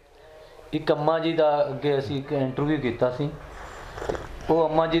ਸੀ। ਇੱਕ ਅੰਮਾ ਜੀ ਦਾ ਅੱਗੇ ਅਸੀਂ ਇੱਕ ਇੰਟਰਵਿਊ ਕੀਤਾ ਸੀ, ਉਹ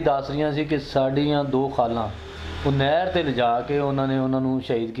ਅੰਮਾ ਜੀ ਦੱਸ ਰਹੀਆਂ ਸੀ ਕਿ ਸਾਡੀਆਂ 2 ਖਾਲਾਂ ਉਹ ਨਹਿਰ 'ਤੇ ਲਿਜਾ ਕੇ ਉਹਨਾਂ ਨੇ ਉਹਨਾਂ ਨੂੰ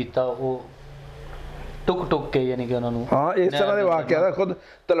ਸ਼ਹੀਦ ਕੀਤਾ। ਉਹ ਟੁੱਕ ਕੇ, ਯਾਨੀ ਕਿ ਉਹਨਾਂ ਨੂੰ, ਹਾਂ, ਇਸ ਤਰ੍ਹਾਂ ਦੇ ਵਾਕਿਆ ਦਾ ਖੁਦ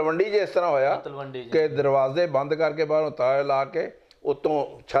ਤਲਵੰਡੀ 'ਚ ਇਸ ਤਰ੍ਹਾਂ ਹੋਇਆ ਕਿ ਦਰਵਾਜ਼ੇ ਬੰਦ ਕਰਕੇ ਬਾਹਰੋਂ ਤਾਲੇ ਲਾ ਕੇ ਉੱਤੋਂ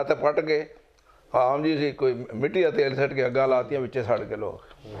ਛੱਤ ਫਟ ਕੇ, ਆਮ ਜੀ ਸੀ, ਕੋਈ ਮਿੱਟੀ ਦਾ ਤੇਲ ਸੱਟ ਕੇ ਅੱਗਾਂ ਲਾਤੀਆਂ, ਵਿੱਚੇ ਸੜ ਕੇ ਲੋਕ।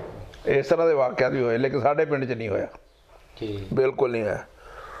 ਇਸ ਤਰ੍ਹਾਂ ਦੇ ਵਾਕਿਆ ਵੀ ਹੋਏ, ਲੇਕਿਨ ਸਾਡੇ ਪਿੰਡ 'ਚ ਨਹੀਂ ਹੋਇਆ, ਬਿਲਕੁਲ ਨਹੀਂ ਹੋਇਆ।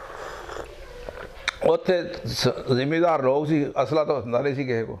 ਉੱਥੇ ਜ਼ਿਮੀਂਦਾਰ ਲੋਕ ਸੀ, ਅਸਲਾ ਤਾਂ ਹੁੰਦਾ ਨਹੀਂ ਸੀ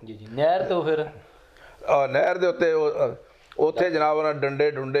ਕਿਸੇ ਕੋਲ। ਨਹਿਰ ਤੋਂ ਫਿਰ ਨਹਿਰ ਦੇ ਉੱਤੇ ਉੱਥੇ ਜਨਾਬ ਉਹਨਾਂ ਡੰਡੇ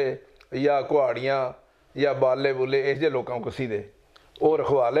ਡੁੰਡੇ ਜਾਂ ਕੁਹਾੜੀਆਂ ਜਾਂ ਬਾਲੇ ਬੁੱਲੇ ਇਹੋ ਜਿਹੇ ਲੋਕਾਂ ਨੂੰ ਕੱਸੀ ਦੇ ਉਹ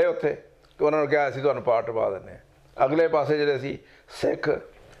ਰਖਵਾ ਲਏ ਉੱਥੇ, ਅਤੇ ਉਹਨਾਂ ਨੂੰ ਕਿਹਾ ਅਸੀਂ ਤੁਹਾਨੂੰ ਪਾਟ ਪਾ ਦਿੰਦੇ ਹਾਂ। ਅਗਲੇ ਪਾਸੇ ਜਿਹੜੇ ਸੀ ਸਿੱਖ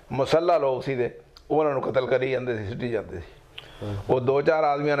ਮੁਸੱਲਾ ਲੋਕ ਸੀ ਦੇ, ਉਹਨਾਂ ਨੂੰ ਕਤਲ ਕਰੀ ਜਾਂਦੇ ਸੀ, ਸਿੱਟੀ ਜਾਂਦੇ ਸੀ। ਉਹ 2-4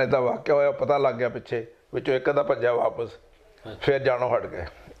 ਆਦਮੀਆਂ ਨੇ ਤਾਂ ਵਾਕਿਆ ਹੋਇਆ, ਪਤਾ ਲੱਗ ਗਿਆ ਪਿੱਛੇ, ਵਿੱਚੋਂ ਇੱਕ ਦਾ ਭੱਜਿਆ ਵਾਪਸ, ਫਿਰ ਜਾਣੋਂ ਹਟ ਗਏ।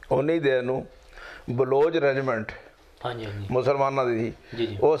 ਉਨੀ ਦੇਰ ਨੂੰ ਬਲੋਚ ਰੈਜੀਮੈਂਟ ਮੁਸਲਮਾਨਾਂ ਦੀ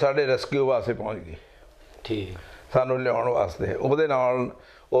ਸੀ, ਉਹ ਸਾਡੇ ਰੈਸਕਿਊ ਵਾਸਤੇ ਪਹੁੰਚ ਗਈ, ਸਾਨੂੰ ਲਿਆਉਣ ਵਾਸਤੇ। ਉਹਦੇ ਨਾਲ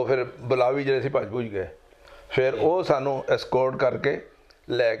ਉਹ ਫਿਰ ਬੁਲਾਵੀ ਜਿਹੜੇ ਸੀ ਭੱਜ ਗਏ। ਫਿਰ ਉਹ ਸਾਨੂੰ ਐਸਕੋਰਟ ਕਰਕੇ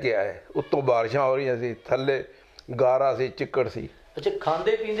ਲੈ ਕੇ ਆਏ। ਉੱਤੋਂ ਬਾਰਿਸ਼ਾਂ ਹੋ ਰਹੀਆਂ ਸੀ, ਥੱਲੇ ਗਾਰਾ ਸੀ, ਚਿੱਕੜ ਸੀ। ਅੱਛਾ,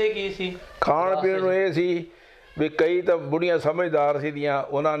 ਖਾਂਦੇ ਪੀਂਦੇ ਕੀ ਸੀ? ਖਾਣ ਪੀਣ ਨੂੰ ਇਹ ਸੀ ਵੀ ਕਈ ਤਾਂ ਬੁੜੀਆਂ ਸਮਝਦਾਰ ਸੀ ਦੀਆਂ,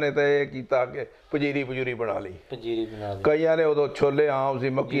 ਉਹਨਾਂ ਨੇ ਤਾਂ ਇਹ ਕੀਤਾ ਕਿ ਪੰਜੀਰੀ ਬਣਾ ਲਈ। ਕਈਆਂ ਨੇ ਉਦੋਂ ਛੋਲੇ ਆਮ ਸੀ,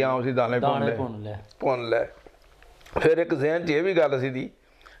 ਮੱਕੀ ਆਮ ਸੀ, ਦਾਣੇ ਭੁੰਨ ਲੈ। ਫਿਰ ਇੱਕ ਜ਼ਹਿਨ 'ਚ ਇਹ ਵੀ ਗੱਲ ਸੀ ਦੀ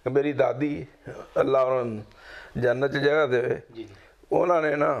ਕਿ ਮੇਰੀ ਦਾਦੀ, ਅੱਲਾ ਉਹਨਾਂ ਨੂੰ ਜੰਨਤ 'ਚ ਜਗ੍ਹਾ ਦੇਵੇ, ਉਹਨਾਂ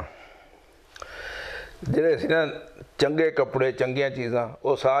ਨੇ ਨਾ ਜਿਹੜੇ ਸੀ ਨਾ ਚੰਗੇ ਕੱਪੜੇ, ਚੰਗੀਆਂ ਚੀਜ਼ਾਂ,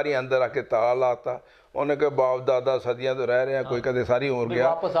 ਉਹ ਸਾਰੀਆਂ ਅੰਦਰ ਆ ਕੇ ਤਾਲਾ ਲਾਤਾ। ਉਹਨੇ ਕਿਹਾ ਬਾਪ ਦਾਦਾ ਸਦੀਆਂ ਤੋਂ ਰਹਿ ਰਿਹਾ, ਕੋਈ ਕਦੇ ਸਾਰੀ ਉਮਰ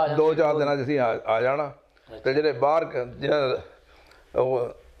ਗਿਆ, 2-4 ਦਿਨਾਂ 'ਚ ਅਸੀਂ ਆ ਜਾਣਾ। ਅਤੇ ਜਿਹੜੇ ਬਾਹਰ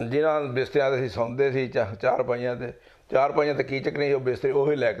ਜਿਨ੍ਹਾਂ ਬਿਸਤਰਿਆਂ 'ਤੇ ਅਸੀਂ ਸੌਂਦੇ ਸੀ, ਚਾਰਪਾਈਆਂ 'ਤੇ ਕੀ ਚੱਕਣੀ ਸੀ, ਉਹ ਬਿਸਤਰੇ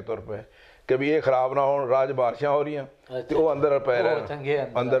ਉਹੀ ਲੈ ਕੇ ਤੁਰ ਪਏ ਕਿ ਵੀ ਇਹ ਖਰਾਬ ਨਾ ਹੋਣ, ਰਾਜ ਬਾਰਿਸ਼ਾਂ ਹੋ ਰਹੀਆਂ ਅਤੇ ਉਹ ਅੰਦਰ ਪੈ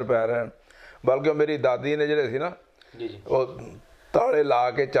ਰਹਿਣ। ਬਲਕਿ ਮੇਰੀ ਦਾਦੀ ਨੇ ਜਿਹੜੇ ਸੀ ਨਾ, ਉਹ ਤਾਲੇ ਲਾ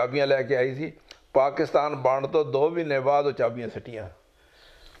ਕੇ ਚਾਬੀਆਂ ਲੈ ਕੇ ਆਈ ਸੀ। ਪਾਕਿਸਤਾਨ ਬਣਨ ਤੋਂ 2 ਮਹੀਨੇ ਬਾਅਦ ਉਹ ਚਾਬੀਆਂ ਸਿੱਟੀਆਂ।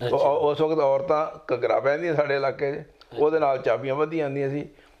 ਉਸ ਵਕਤ ਔਰਤਾਂ ਘੱਗਰਾ ਪਹਿਨਦੀਆਂ ਸਾਡੇ ਇਲਾਕੇ 'ਚ, ਉਹਦੇ ਨਾਲ ਚਾਬੀਆਂ ਵਧੀਆਂ ਆਉਂਦੀਆਂ ਸੀ,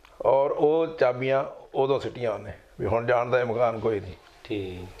 ਔਰ ਉਹ ਚਾਬੀਆਂ ਉਦੋਂ ਸਿੱਟੀਆਂ ਉਹਨੇ ਵੀ ਹੁਣ ਜਾਣ ਦਾ ਇਮਕਾਨ ਕੋਈ ਨਹੀਂ।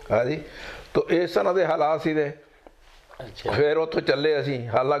 ਹਾਂਜੀ, ਤਾਂ ਇਸ ਤਰ੍ਹਾਂ ਦੇ ਹਾਲਾਤ ਸੀ ਦੇ। ਫਿਰ ਉੱਥੋਂ ਚੱਲੇ ਅਸੀਂ,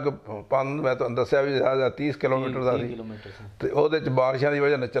 ਹਾਲਾਂਕਿ ਮੈਂ ਤੁਹਾਨੂੰ ਦੱਸਿਆ ਵੀ 30 ਕਿਲੋਮੀਟਰ ਦਾ ਸੀ, ਅਤੇ ਉਹਦੇ 'ਚ ਬਾਰਿਸ਼ਾਂ ਦੀ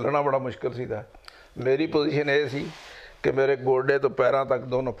ਵਜ੍ਹਾ ਨਾਲ ਚੱਲਣਾ ਬੜਾ ਮੁਸ਼ਕਿਲ ਸੀ ਦਾ। ਮੇਰੀ ਪੋਜੀਸ਼ਨ ਇਹ ਸੀ ਕਿ ਮੇਰੇ ਗੋਡੇ ਤੋਂ ਪੈਰਾਂ ਤੱਕ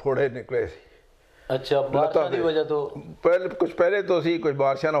ਦੋਨੋਂ ਫੋੜੇ ਨਿਕਲੇ ਸੀ। ਅੱਛਾ, ਬਾਰਿਸ਼ਾਂ ਦੀ ਵਜ੍ਹਾ ਤੋਂ? ਕੁਛ ਪਹਿਲੇ ਤੋਂ ਸੀ, ਕੁਝ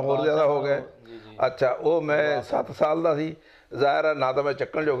ਬਾਰਿਸ਼ਾਂ ਨਾਲ ਹੋਰ ਜ਼ਿਆਦਾ ਹੋ ਗਏ। ਅੱਛਾ, ਉਹ ਮੈਂ 7 ਸਾਲ ਦਾ ਸੀ, ਜ਼ਾਹਿਰ ਹੈ ਨਾ ਤਾਂ ਮੈਂ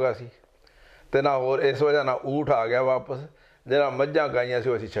ਚੱਕਣ ਜੋਗਾ ਸੀ ਅਤੇ ਨਾ ਹੋਰ। ਇਸ ਵਜ੍ਹਾ ਨਾਲ ਊਠ ਆ ਗਿਆ ਵਾਪਸ, ਜਿਹੜਾ ਮੱਝਾਂ ਗਾਈਆਂ ਸੀ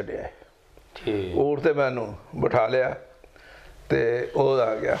ਉਹ ਅਸੀਂ ਛੱਡਿਆ। ਊਠ 'ਤੇ ਮੈਨੂੰ ਬਿਠਾ ਲਿਆ ਅਤੇ ਉਹ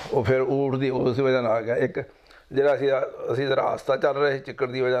ਆ ਗਿਆ। ਉਹ ਫਿਰ ਊਠ ਦੀ ਉਸ ਵਜ੍ਹਾ ਨਾਲ ਆ ਗਿਆ। ਇੱਕ ਜਿਹੜਾ ਅਸੀਂ ਰਾਸਤਾ ਚੱਲ ਰਹੇ ਸੀ ਚਿੱਕੜ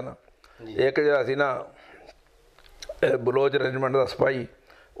ਦੀ ਵਜ੍ਹਾ ਨਾਲ, ਇੱਕ ਜਿਹੜਾ ਸੀ ਨਾ ਬਲੋਚ ਰੈਜੀਮੈਂਟ ਦਾ ਸਿਪਾਹੀ,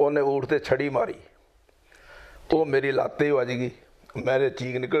 ਉਹਨੇ ਊਠ 'ਤੇ ਛੜੀ ਮਾਰੀ, ਉਹ ਮੇਰੀ ਲੱਤ 'ਤੇ ਵੱਜ ਗਈ, ਮੇਰੇ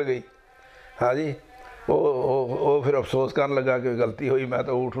ਚੀਕ ਨਿਕਲ ਗਈ। ਹਾਂਜੀ, ਉਹ ਫਿਰ ਅਫਸੋਸ ਕਰਨ ਲੱਗਾ ਕਿ ਗਲਤੀ ਹੋਈ, ਮੈਂ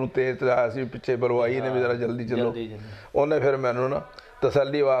ਤਾਂ ਊਠ ਨੂੰ ਤੇਜ਼ ਚਲਾਇਆ ਸੀ, ਪਿੱਛੇ ਬਲਵਾਈ ਨੇ ਵੀ ਜ਼ਰਾ ਜਲਦੀ ਚੱਲੋ। ਉਹਨੇ ਫਿਰ ਮੈਨੂੰ ਨਾ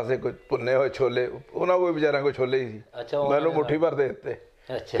ਤਸੱਲੀ ਵਾਸਤੇ ਕੁਝ ਭੁੰਨੇ ਹੋਏ ਛੋਲੇ, ਉਹਨਾਂ ਕੋਲ ਵਿਚਾਰਿਆਂ ਕੋਲ ਛੋਲੇ ਹੀ ਸੀ, ਮੈਨੂੰ ਮੁੱਠੀ ਭਰ ਦੇ ਦਿੱਤੇ,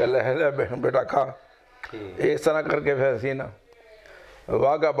 ਲੈ ਬੇਟਾ ਖਾ। ਇਸ ਤਰ੍ਹਾਂ ਕਰਕੇ ਫਿਰ ਅਸੀਂ ਨਾ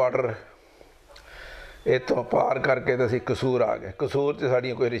ਵਾਹਗਾ ਬਾਰਡਰ ਇੱਥੋਂ ਪਾਰ ਕਰਕੇ ਤਾਂ ਅਸੀਂ ਕਸੂਰ ਆ ਗਏ। ਕਸੂਰ 'ਚ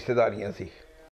ਸਾਡੀਆਂ ਕੋਈ ਰਿਸ਼ਤੇਦਾਰੀਆਂ ਸੀ।